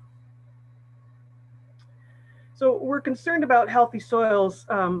biochar. So we're concerned about healthy soils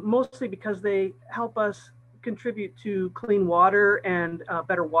mostly because they help us contribute to clean water and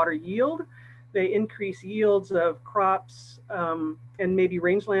better water yield. They increase yields of crops and maybe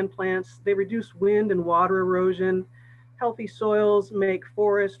rangeland plants. They reduce wind and water erosion. Healthy soils make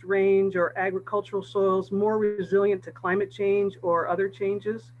forest, range, or agricultural soils more resilient to climate change or other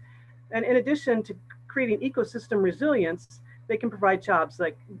changes. And in addition to creating ecosystem resilience, they can provide jobs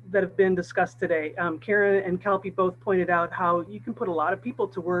like that have been discussed today. Karen and Kelpie both pointed out how you can put a lot of people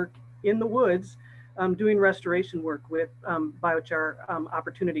to work in the woods doing restoration work with biochar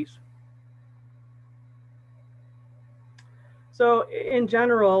opportunities. So in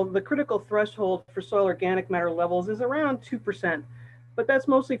general, the critical threshold for soil organic matter levels is around 2%, but that's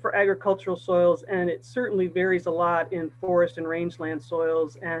mostly for agricultural soils, and it certainly varies a lot in forest and rangeland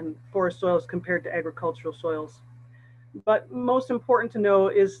soils and forest soils compared to agricultural soils. But most important to know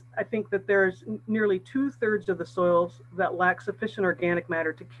is, I think, that there's nearly 2/3 of the soils that lack sufficient organic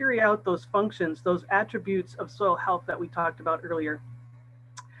matter to carry out those functions, those attributes of soil health that we talked about earlier.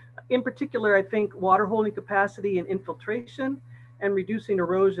 In particular, I think water holding capacity and infiltration and reducing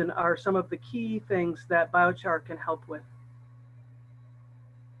erosion are some of the key things that biochar can help with.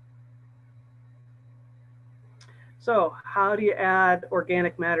 So how do you add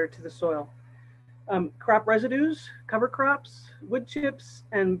organic matter to the soil? Crop residues, cover crops, wood chips,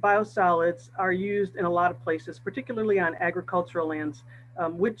 and biosolids are used in a lot of places, particularly on agricultural lands.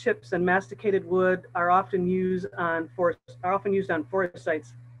 Wood chips and masticated wood are often used on forest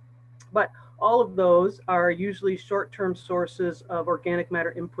sites, but all of those are usually short-term sources of organic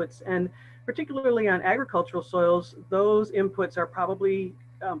matter inputs, and particularly on agricultural soils, those inputs are probably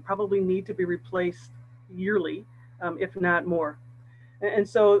need to be replaced yearly, if not more. And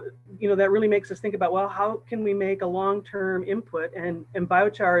so, you know, that really makes us think about, well, how can we make a long-term input? And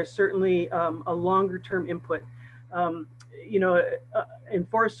biochar is certainly a longer-term input. You know, in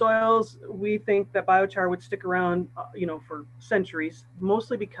forest soils, we think that biochar would stick around, you know, for centuries,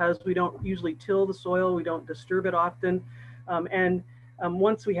 mostly because we don't usually till the soil, we don't disturb it often.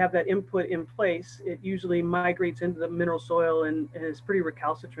 Once we have that input in place, it usually migrates into the mineral soil and is pretty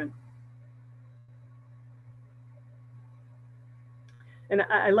recalcitrant. And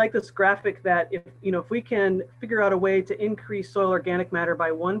I like this graphic that if we can figure out a way to increase soil organic matter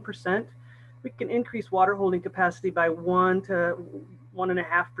by 1%, we can increase water holding capacity by 1 to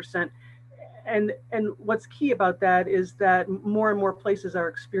 1.5%. And what's key about that is that more and more places are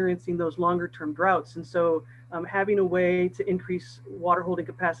experiencing those longer term droughts. And so having a way to increase water holding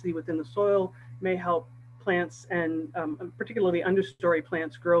capacity within the soil may help plants and particularly understory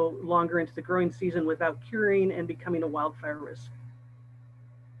plants grow longer into the growing season without curing and becoming a wildfire risk.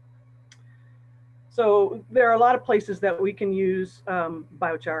 So there are a lot of places that we can use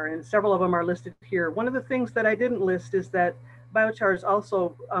biochar, and several of them are listed here. One of the things that I didn't list is that biochar is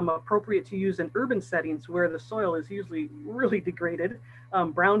also appropriate to use in urban settings where the soil is usually really degraded.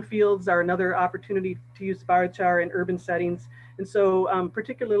 Brownfields are another opportunity to use biochar in urban settings. And so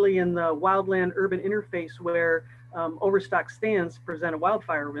particularly in the wildland urban interface where overstocked stands present a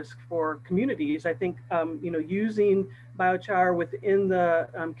wildfire risk for communities, I think using biochar within the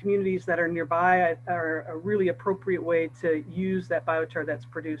communities that are nearby are a really appropriate way to use that biochar that's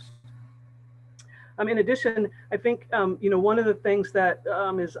produced. In addition, I think one of the things that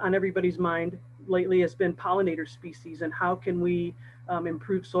is on everybody's mind lately has been pollinator species, and how can we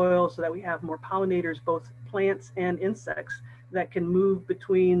improve soil so that we have more pollinators, both plants and insects, that can move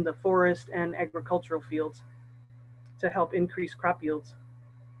between the forest and agricultural fields to help increase crop yields.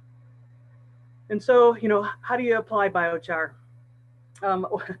 And so, how do you apply biochar?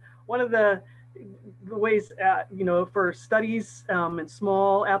 One of the ways, for studies and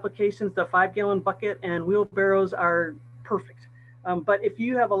small applications, the 5-gallon bucket and wheelbarrows are perfect. But if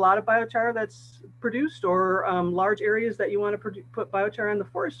you have a lot of biochar that's produced, or large areas that you want to put biochar on, the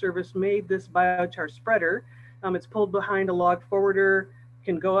Forest Service made this biochar spreader. It's pulled behind a log forwarder,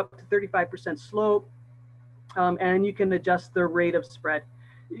 can go up to 35% slope, and you can adjust the rate of spread.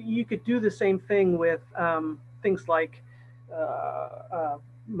 You could do the same thing with things like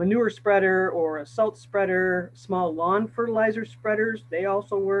manure spreader or a salt spreader, small lawn fertilizer spreaders, they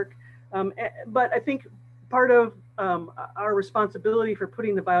also work. But I think part of our responsibility for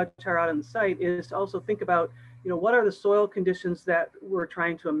putting the biochar out on the site is to also think about, what are the soil conditions that we're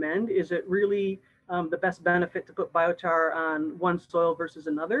trying to amend? Is it really the best benefit to put biochar on one soil versus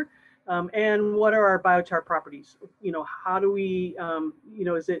another? And what are our biochar properties? How do we,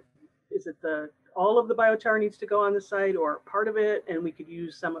 is it all of the biochar needs to go on the site, or part of it, and we could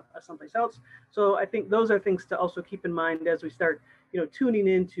use someplace else? So I think those are things to also keep in mind as we start, tuning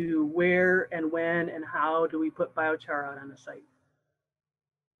into where and when and how do we put biochar out on the site.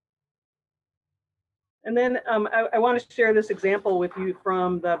 And then I want to share this example with you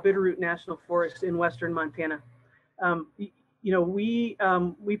from the Bitterroot National Forest in Western Montana. We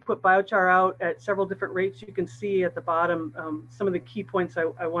put biochar out at several different rates. You can see at the bottom, some of the key points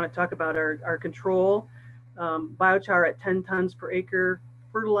I want to talk about are control. Biochar at 10 tons per acre.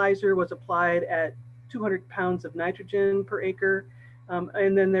 Fertilizer was applied at 200 pounds of nitrogen per acre.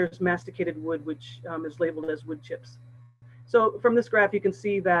 And then there's masticated wood, which is labeled as wood chips. So from this graph, you can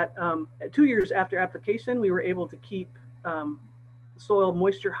see that 2 years after application, we were able to keep soil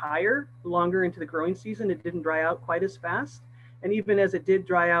moisture higher longer into the growing season. It didn't dry out quite as fast. And even as it did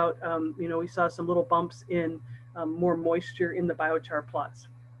dry out, we saw some little bumps in more moisture in the biochar plots.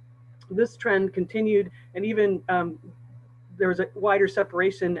 This trend continued, and even there was a wider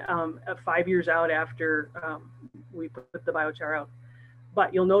separation 5 years out after we put the biochar out.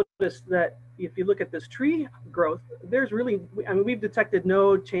 But you'll notice that if you look at this tree growth, there's really, we've detected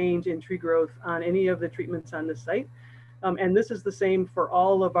no change in tree growth on any of the treatments on this site. And this is the same for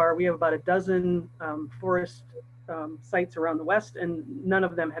all of we have about a dozen forest sites around the West, and none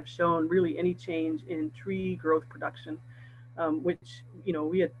of them have shown really any change in tree growth production, which,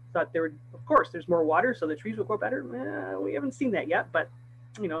 we had thought there would, of course, there's more water, so the trees will grow better. We haven't seen that yet, but,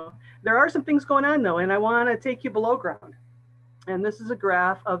 there are some things going on though, and I want to take you below ground. And this is a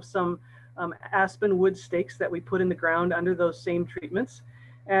graph of some aspen wood stakes that we put in the ground under those same treatments.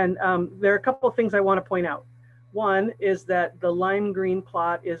 And there are a couple of things I want to point out. One is that the lime green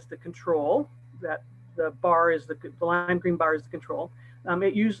plot is the control, that the bar is the lime green bar is the control.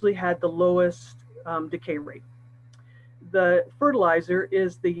 It usually had the lowest decay rate. The fertilizer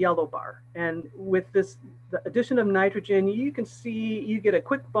is the yellow bar. And with the addition of nitrogen, you can see you get a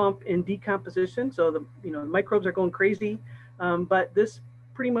quick bump in decomposition. So the microbes are going crazy. But this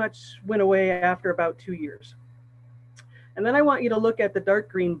pretty much went away after about 2 years. And then I want you to look at the dark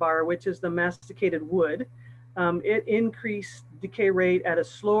green bar, which is the masticated wood. It increased decay rate at a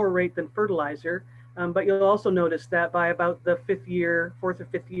slower rate than fertilizer, but you'll also notice that by about the fourth or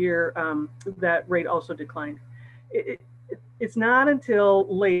fifth year, that rate also declined. It's not until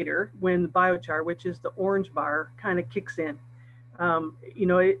later when the biochar, which is the orange bar, kind of kicks in.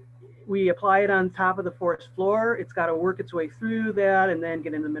 we apply it on top of the forest floor. It's got to work its way through that and then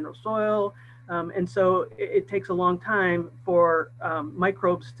get into mineral soil. And so it takes a long time for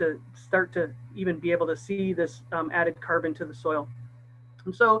microbes to start to even be able to see this added carbon to the soil.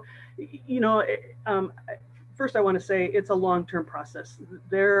 And so, you know, first I want to say it's a long-term process.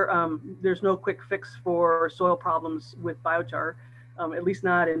 There's no quick fix for soil problems with biochar, at least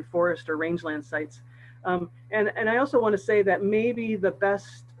not in forest or rangeland sites. And I also want to say that maybe the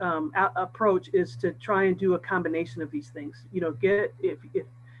best approach is to try and do a combination of these things. You know,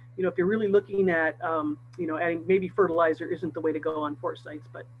 if you're really looking at, you know, adding, maybe fertilizer isn't the way to go on forest sites,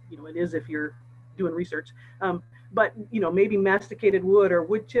 but, you know, it is if you're doing research. But, you know, maybe masticated wood or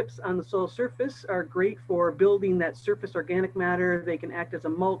wood chips on the soil surface are great for building that surface organic matter. They can act as a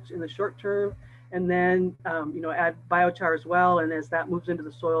mulch in the short term, and then, you know, add biochar as well. And as that moves into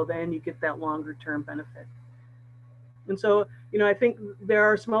the soil, then you get that longer term benefit. And so, you know, I think there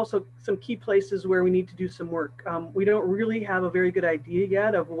are also some key places where we need to do some work. We don't really have a very good idea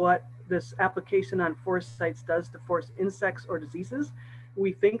yet of what this application on forest sites does to forest insects or diseases.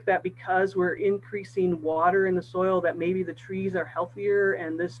 We think that because we're increasing water in the soil, that maybe the trees are healthier,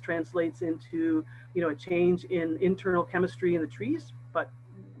 and this translates into, you know, a change in internal chemistry in the trees, but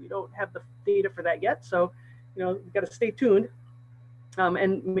we don't have the data for that yet. So, you know, we've got to stay tuned.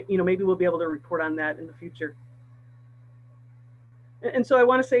 And, you know, maybe we'll be able to report on that in the future. And so I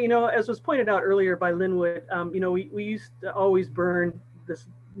want to say, you know, as was pointed out earlier by Linwood, you know, we used to always burn this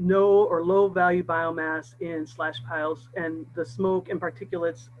no or low value biomass in slash piles, and the smoke and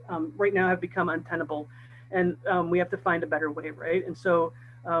particulates right now have become untenable, and we have to find a better way, right? And so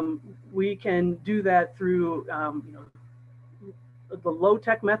we can do that through, you know, the low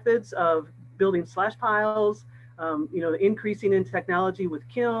tech methods of building slash piles, you know, increasing in technology with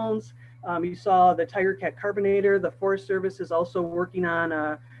kilns. You saw the Tiger Cat carbonator. The Forest Service is also working on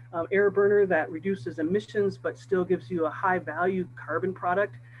a air burner that reduces emissions, but still gives you a high value carbon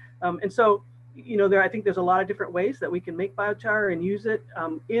product. And so, you know, I think there's a lot of different ways that we can make biochar and use it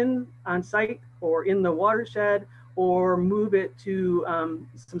on site or in the watershed, or move it to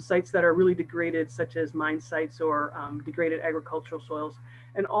some sites that are really degraded, such as mine sites or degraded agricultural soils.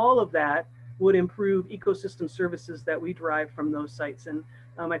 And all of that would improve ecosystem services that we derive from those sites. And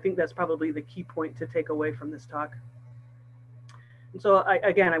I think that's probably the key point to take away from this talk. And so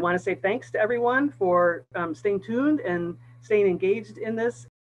again, I want to say thanks to everyone for staying tuned and staying engaged in this.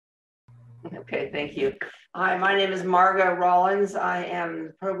 Okay, thank you. Hi, my name is Marga Rollins. I am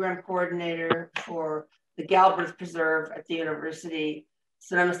the program coordinator for the Galbraith Preserve at the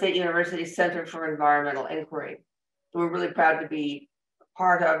Sonoma State University Center for Environmental Inquiry. We're really proud to be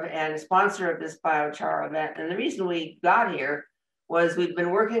part of and a sponsor of this biochar event. And the reason we got here was we've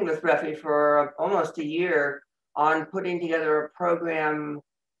been working with RFFI for almost a year on putting together a program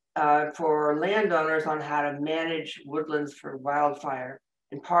for landowners on how to manage woodlands for wildfire.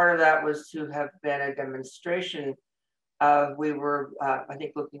 And part of that was to have been a demonstration of, we were, I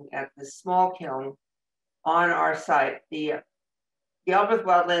think, looking at the small kiln on our site. The Galbraith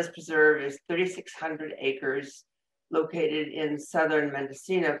Wildlands Preserve is 3,600 acres located in southern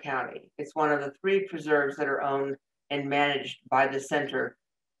Mendocino County. It's one of the 3 preserves that are owned and managed by the center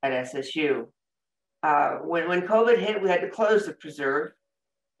at SSU. When COVID hit, we had to close the preserve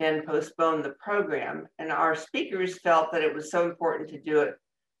and postpone the program. And our speakers felt that it was so important to do it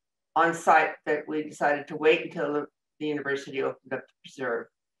on site that we decided to wait until the university opened up the preserve.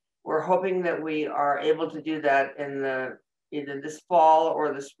 We're hoping that we are able to do that in either this fall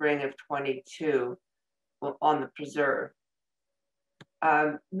or the spring of 22 on the preserve.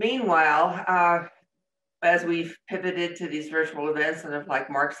 Meanwhile, as we've pivoted to these virtual events, and like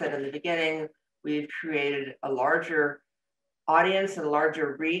Mark said in the beginning, we've created a larger audience and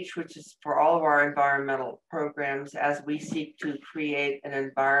larger reach, which is for all of our environmental programs, as we seek to create an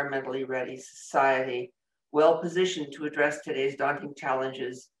environmentally ready society, well positioned to address today's daunting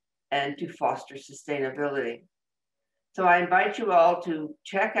challenges and to foster sustainability. So I invite you all to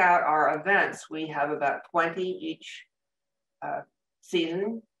check out our events. We have about 20 each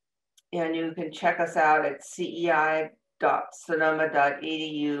season, and you can check us out at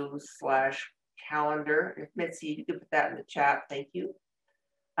cei.sonoma.edu/calendar. If Mitzi, you could put that in the chat, thank you.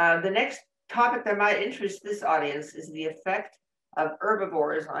 The next topic that might interest this audience is the effect of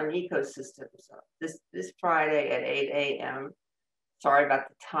herbivores on ecosystems. This Friday at 8 a.m. Sorry about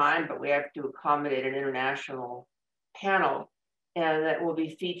the time, but we have to accommodate an international panel, and that will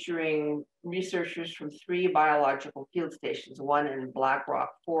be featuring researchers from 3 biological field stations, one in Black Rock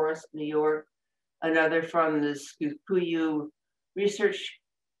Forest, New York, another from the Skukuyu Research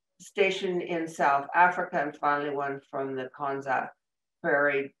Station in South Africa, and finally one from the Konza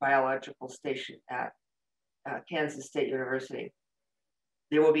Prairie Biological Station at Kansas State University.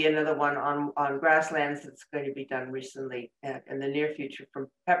 There will be another one on grasslands that's going to be done recently in the near future from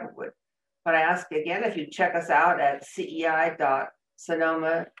Pepperwood. But I ask again, if you check us out at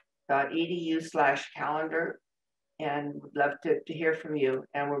cei.sonoma.edu/calendar, and would love to hear from you.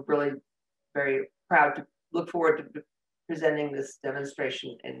 And we're really very proud to look forward to presenting this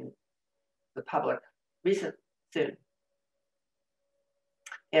demonstration in the public soon.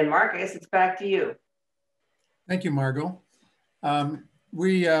 And Mark, I guess it's back to you. Thank you, Margot.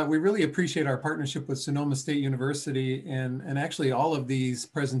 We really appreciate our partnership with Sonoma State University, and actually all of these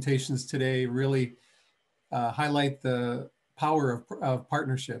presentations today really highlight the power of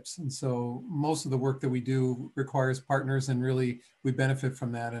partnerships. And so most of the work that we do requires partners, and really we benefit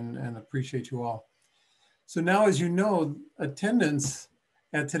from that and appreciate you all. So now, as you know, attendance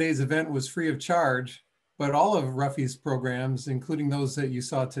at today's event was free of charge, but all of RFFI's programs, including those that you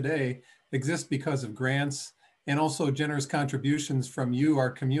saw today, exist because of grants and also generous contributions from you,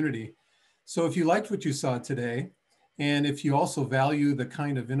 our community. So if you liked what you saw today, and if you also value the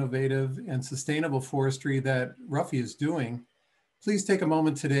kind of innovative and sustainable forestry that RFFI is doing, please take a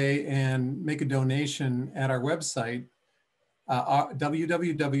moment today and make a donation at our website,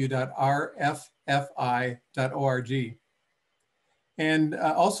 www.rffi.org. And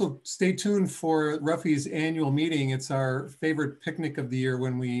also stay tuned for RFFI's annual meeting. It's our favorite picnic of the year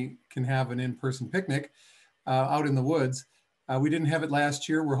when we can have an in-person picnic out in the woods. We didn't have it last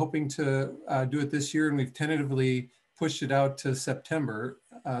year. We're hoping to do it this year, and we've tentatively pushed it out to September.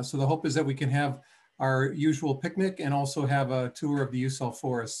 So the hope is that we can have our usual picnic and also have a tour of the USAL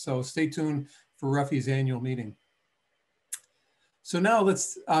forest. So stay tuned for RFFI's annual meeting. So now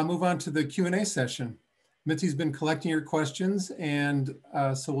let's move on to the Q&A session. Mitzi's been collecting your questions, and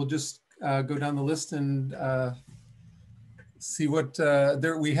so we'll just go down the list and see what,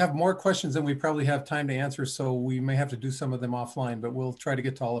 we have more questions than we probably have time to answer, so we may have to do some of them offline, but we'll try to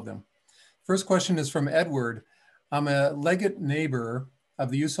get to all of them. First question is from Edward. I'm a Leggett neighbor of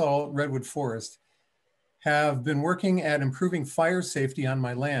the USAL Redwood Forest, have been working at improving fire safety on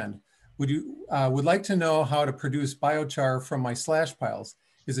my land. Would like to know how to produce biochar from my slash piles.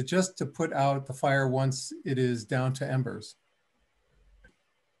 Is it just to put out the fire once it is down to embers?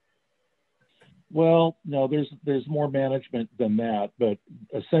 Well, no, there's more management than that, but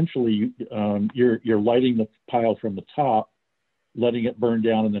essentially you're lighting the pile from the top, letting it burn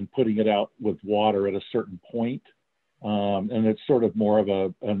down, and then putting it out with water at a certain point. And it's sort of more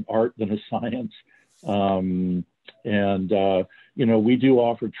of an art than a science. You know, we do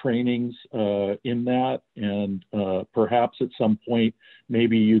offer trainings in that, and perhaps at some point,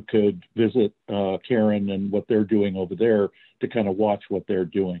 maybe you could visit Karen and what they're doing over there to kind of watch what they're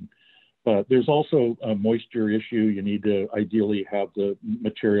doing. But there's also a moisture issue. You need to ideally have the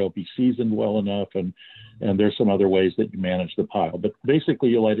material be seasoned well enough, and there's some other ways that you manage the pile. But basically,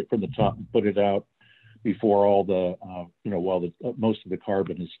 you light it from the top and put it out before all the, you know, while most of the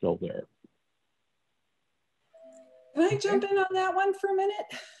carbon is still there. Can I jump in on that one for a minute?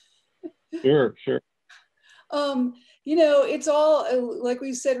 Sure, sure. You know, it's all, like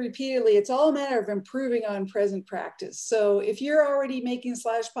we've said repeatedly, it's all a matter of improving on present practice. So if you're already making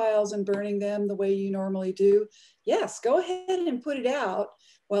slash piles and burning them the way you normally do, yes, go ahead and put it out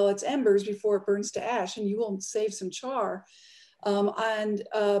while it's embers before it burns to ash, and you will save some char.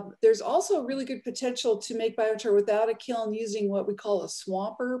 There's also really good potential to make biochar without a kiln using what we call a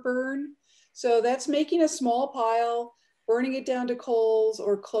swamper burn. So that's making a small pile, burning it down to coals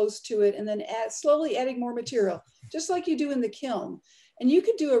or close to it, and then slowly adding more material, just like you do in the kiln. And you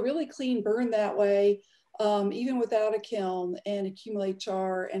could do a really clean burn that way, even without a kiln, and accumulate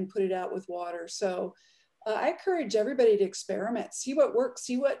char and put it out with water. So I encourage everybody to experiment, see what works,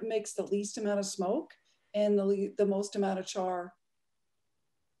 see what makes the least amount of smoke and the most amount of char.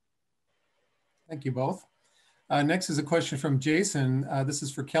 Thank you both. Next is a question from Jason. This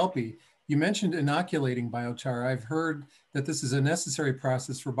is for Kelpie. You mentioned inoculating biochar. I've heard that this is a necessary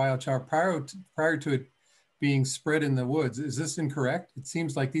process for biochar prior to it being spread in the woods. Is this incorrect? It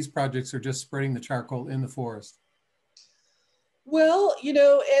seems like these projects are just spreading the charcoal in the forest. Well, you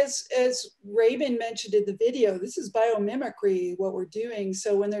know, as Raymond mentioned in the video, this is biomimicry, what we're doing.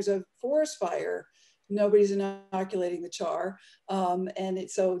 So when there's a forest fire, nobody's inoculating the char.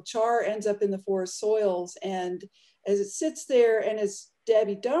 So char ends up in the forest soils, and as it sits there, and as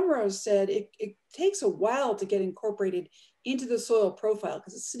Debbie Dumrose said, it takes a while to get incorporated into the soil profile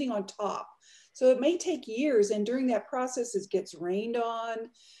because it's sitting on top. So it may take years, and during that process, it gets rained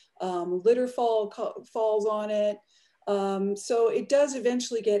on, litter falls on it. So it does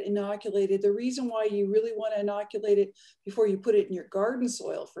eventually get inoculated. The reason why you really want to inoculate it before you put it in your garden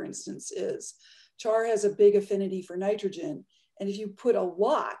soil, for instance, is char has a big affinity for nitrogen. And if you put a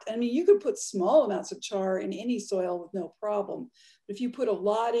lot, I mean, you could put small amounts of char in any soil with no problem. But if you put a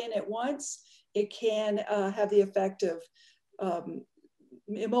lot in at once, it can have the effect of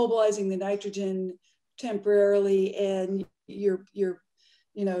immobilizing the nitrogen temporarily, and your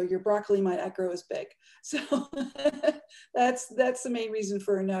broccoli might not grow as big. So that's the main reason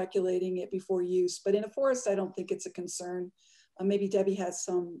for inoculating it before use. But in a forest, I don't think it's a concern. Maybe Debbie has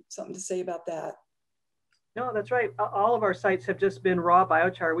something to say about that. No, that's right. All of our sites have just been raw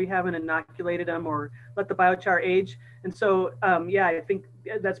biochar. We haven't inoculated them or let the biochar age. And so, yeah, I think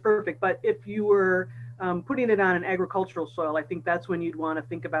that's perfect. But if you were putting it on an agricultural soil, I think that's when you'd want to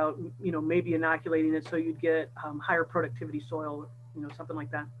think about, maybe inoculating it so you'd get higher productivity soil, something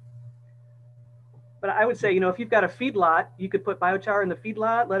like that. But I would say, if you've got a feedlot, you could put biochar in the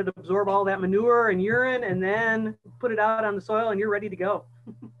feedlot, let it absorb all that manure and urine, and then put it out on the soil and you're ready to go.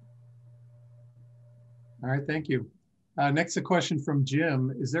 All right, thank you. Next, a question from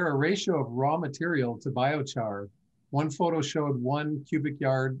Jim. Is there a ratio of raw material to biochar? One photo showed 1 cubic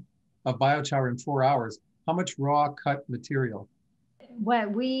yard of biochar in 4 hours. How much raw cut material?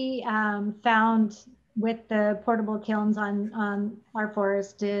 What we found with the portable kilns on our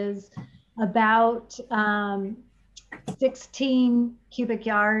forest is about 16 cubic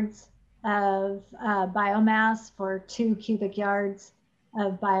yards of biomass for 2 cubic yards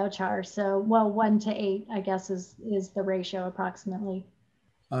of biochar. So, well, 1 to 8, I guess, is the ratio approximately.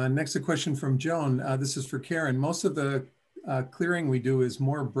 Next, a question from Joan. This is for Karen. Most of the clearing we do is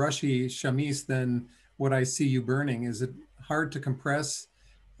more brushy chamise than what I see you burning. Is it hard to compress?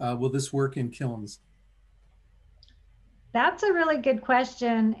 Will this work in kilns? That's a really good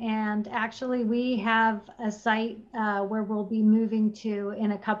question. And actually, we have a site where we'll be moving to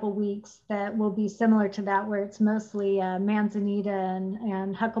in a couple weeks that will be similar to that, where it's mostly manzanita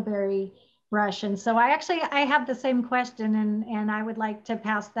and huckleberry brush. And so I have the same question, and I would like to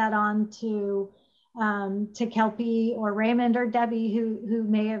pass that on to Kelpie or Raymond or Debbie, who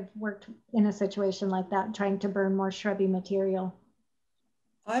may have worked in a situation like that, trying to burn more shrubby material.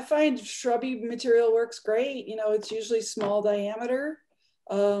 I find shrubby material works great. It's usually small diameter.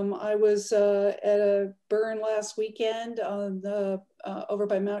 I was at a burn last weekend on over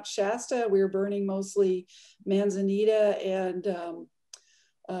by Mount Shasta. We were burning mostly manzanita and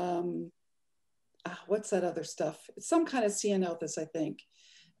what's that other stuff? It's some kind of ceanothus, I think.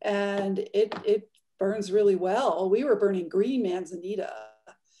 And it burns really well. We were burning green manzanita,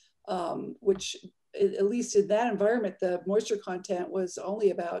 which, at least in that environment, the moisture content was only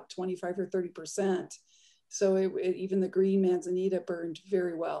about 25 or 30%. So even the green manzanita burned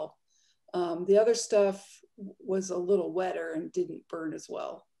very well. The other stuff was a little wetter and didn't burn as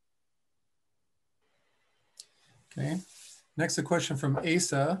well. Okay, next a question from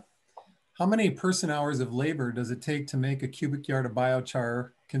Asa. How many person hours of labor does it take to make a cubic yard of biochar,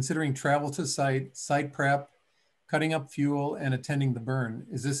 considering travel to site prep, cutting up fuel, and attending the burn?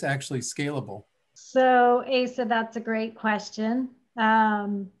 Is this actually scalable? So Asa, that's a great question.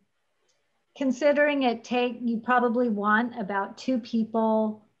 Considering you probably want about 2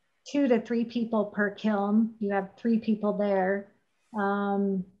 to 3 people per kiln. You have 3 people there.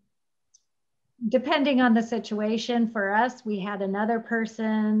 Depending on the situation, for us, we had another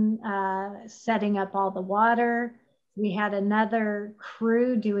person setting up all the water. We had another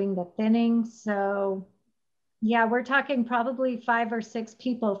crew doing the thinning. So yeah, we're talking probably 5 or 6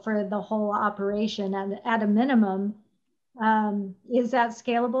 people for the whole operation, and at a minimum. Is that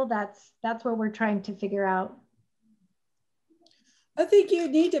scalable? That's what we're trying to figure out. I think you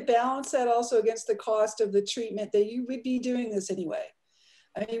need to balance that also against the cost of the treatment that you would be doing this anyway.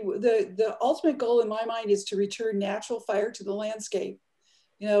 I mean, the ultimate goal in my mind is to return natural fire to the landscape.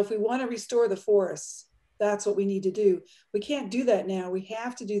 If we want to restore the forests, that's what we need to do. We can't do that now. We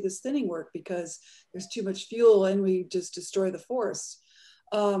have to do this thinning work because there's too much fuel and we just destroy the forests.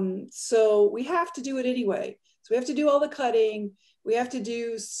 So we have to do it anyway. So we have to do all the cutting. We have to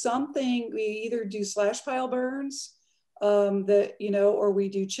do something. We either do slash pile burns or we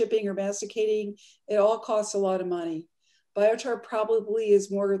do chipping or masticating. It all costs a lot of money. Biochar probably is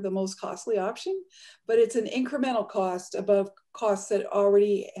the most costly option, but it's an incremental cost above costs that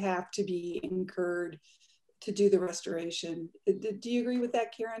already have to be incurred to do the restoration. Do you agree with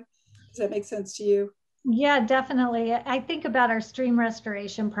that, Karen? Does that make sense to you? Yeah, definitely. I think about our stream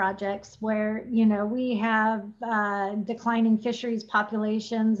restoration projects where, we have declining fisheries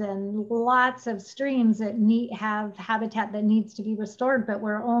populations and lots of streams that have habitat that needs to be restored, but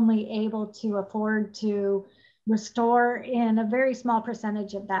we're only able to afford to restore in a very small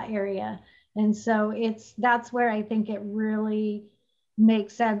percentage of that area. And so that's where I think it really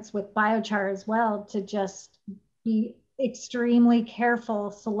makes sense with biochar as well, to just be extremely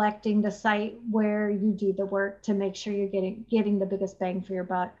careful selecting the site where you do the work to make sure you're getting the biggest bang for your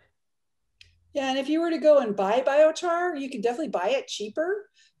buck. Yeah, and if you were to go and buy biochar, you can definitely buy it cheaper,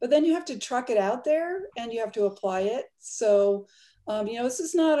 but then you have to truck it out there and you have to apply it. So, this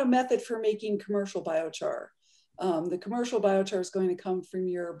is not a method for making commercial biochar. The commercial biochar is going to come from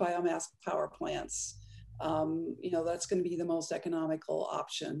your biomass power plants. That's going to be the most economical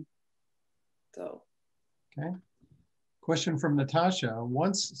option. So. Okay. Question from Natasha.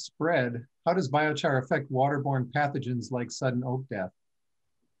 Once spread, how does biochar affect waterborne pathogens like sudden oak death?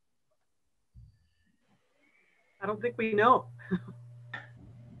 I don't think we know.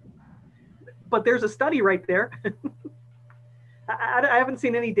 But there's a study right there. I haven't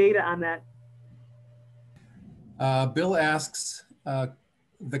seen any data on that. Bill asks,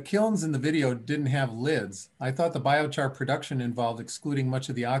 the kilns in the video didn't have lids. I thought the biochar production involved excluding much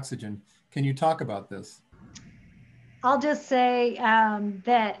of the oxygen. Can you talk about this? I'll just say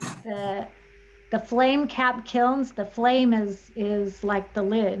that the flame cap kilns, the flame is like the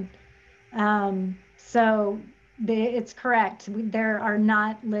lid. So it's correct. There are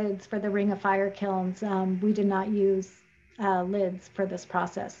not lids for the Ring of Fire kilns. We did not use lids for this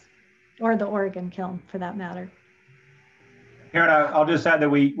process, or the Oregon kiln for that matter. Karen, I'll just add that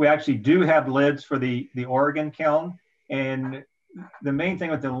we actually do have lids for the Oregon kiln, and the main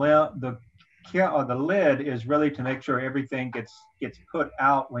thing with the lid is really to make sure everything gets put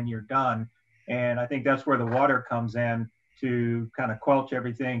out when you're done, and I think that's where the water comes in to kind of quench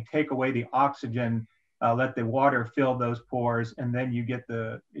everything, take away the oxygen, let the water fill those pores, and then you get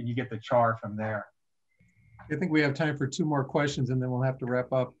the char from there. I think we have time for 2 more questions, and then we'll have to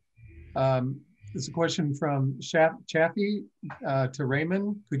wrap up. This is a question from Chaffee to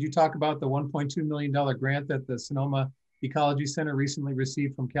Raymond. Could you talk about the $1.2 million grant that the Sonoma Ecology Center recently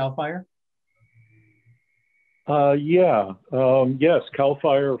received from CAL FIRE? Yes, CAL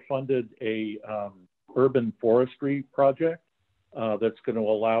FIRE funded a urban forestry project that's going to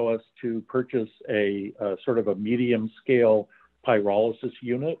allow us to purchase a sort of a medium scale pyrolysis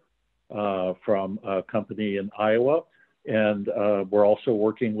unit from a company in Iowa. And we're also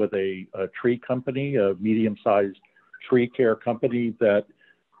working with a tree company, a medium-sized tree care company that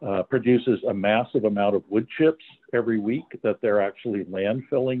produces a massive amount of wood chips every week that they're actually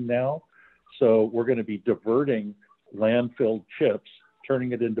landfilling now. So we're going to be diverting landfilled chips,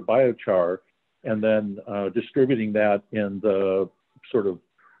 turning it into biochar, and then distributing that in the sort of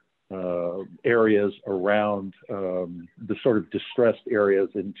areas around the sort of distressed areas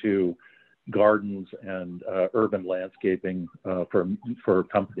into gardens and urban landscaping for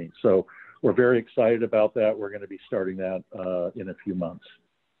companies. So we're very excited about that. We're going to be starting that in a few months.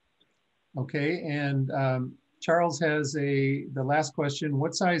 Okay, and Charles has the last question.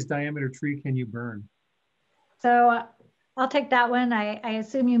 What size diameter tree can you burn? So I'll take that one. I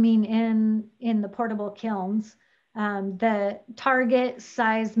assume you mean in the portable kilns. The target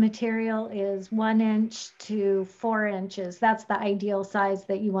size material is 1 inch to 4 inches. That's the ideal size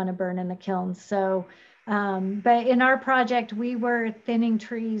that you want to burn in the kiln. So, but in our project, we were thinning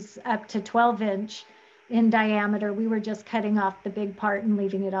trees up to 12 inch in diameter. We were just cutting off the big part and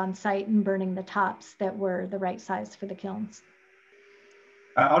leaving it on site and burning the tops that were the right size for the kilns.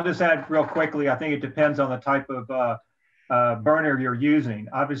 I'll just add real quickly, I think it depends on the type of burner you're using.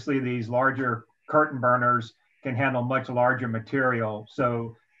 Obviously, these larger curtain burners can handle much larger material.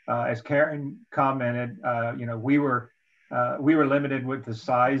 So as Karen commented, we were limited with the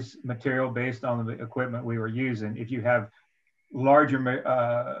size material based on the equipment we were using. If you have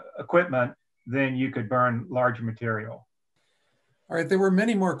larger equipment, then you could burn larger material. All right, there were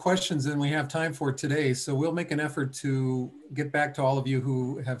many more questions than we have time for today, so we'll make an effort to get back to all of you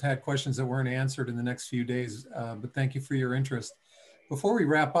who have had questions that weren't answered in the next few days, but thank you for your interest. Before we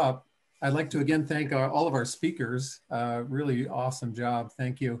wrap up, I'd like to again thank all of our speakers. Really awesome job,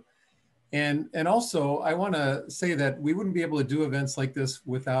 thank you. And also, I wanna say that we wouldn't be able to do events like this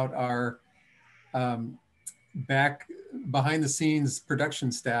without our behind the scenes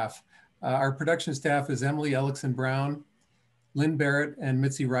production staff. Our production staff is Emily Ellickson-Brown, Lynn Barrett, and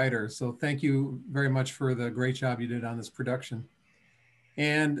Mitzi Ryder. So thank you very much for the great job you did on this production.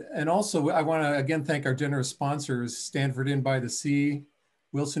 And also, I want to again thank our generous sponsors, Stanford In by the Sea,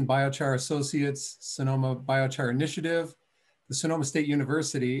 Wilson Biochar Associates, Sonoma Biochar Initiative, the Sonoma State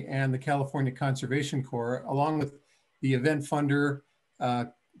University, and the California Conservation Corps, along with the event funder,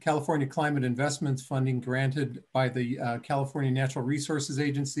 California Climate Investments funding granted by the California Natural Resources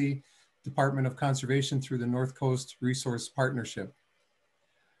Agency, Department of Conservation through the North Coast Resource Partnership.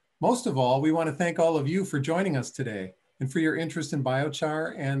 Most of all, we want to thank all of you for joining us today and for your interest in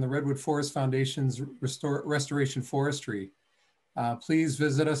biochar and the Redwood Forest Foundation's Restoration Forestry. Please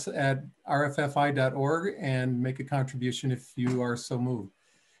visit us at rffi.org and make a contribution if you are so moved.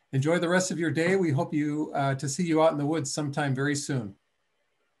 Enjoy the rest of your day. We hope to see you out in the woods sometime very soon.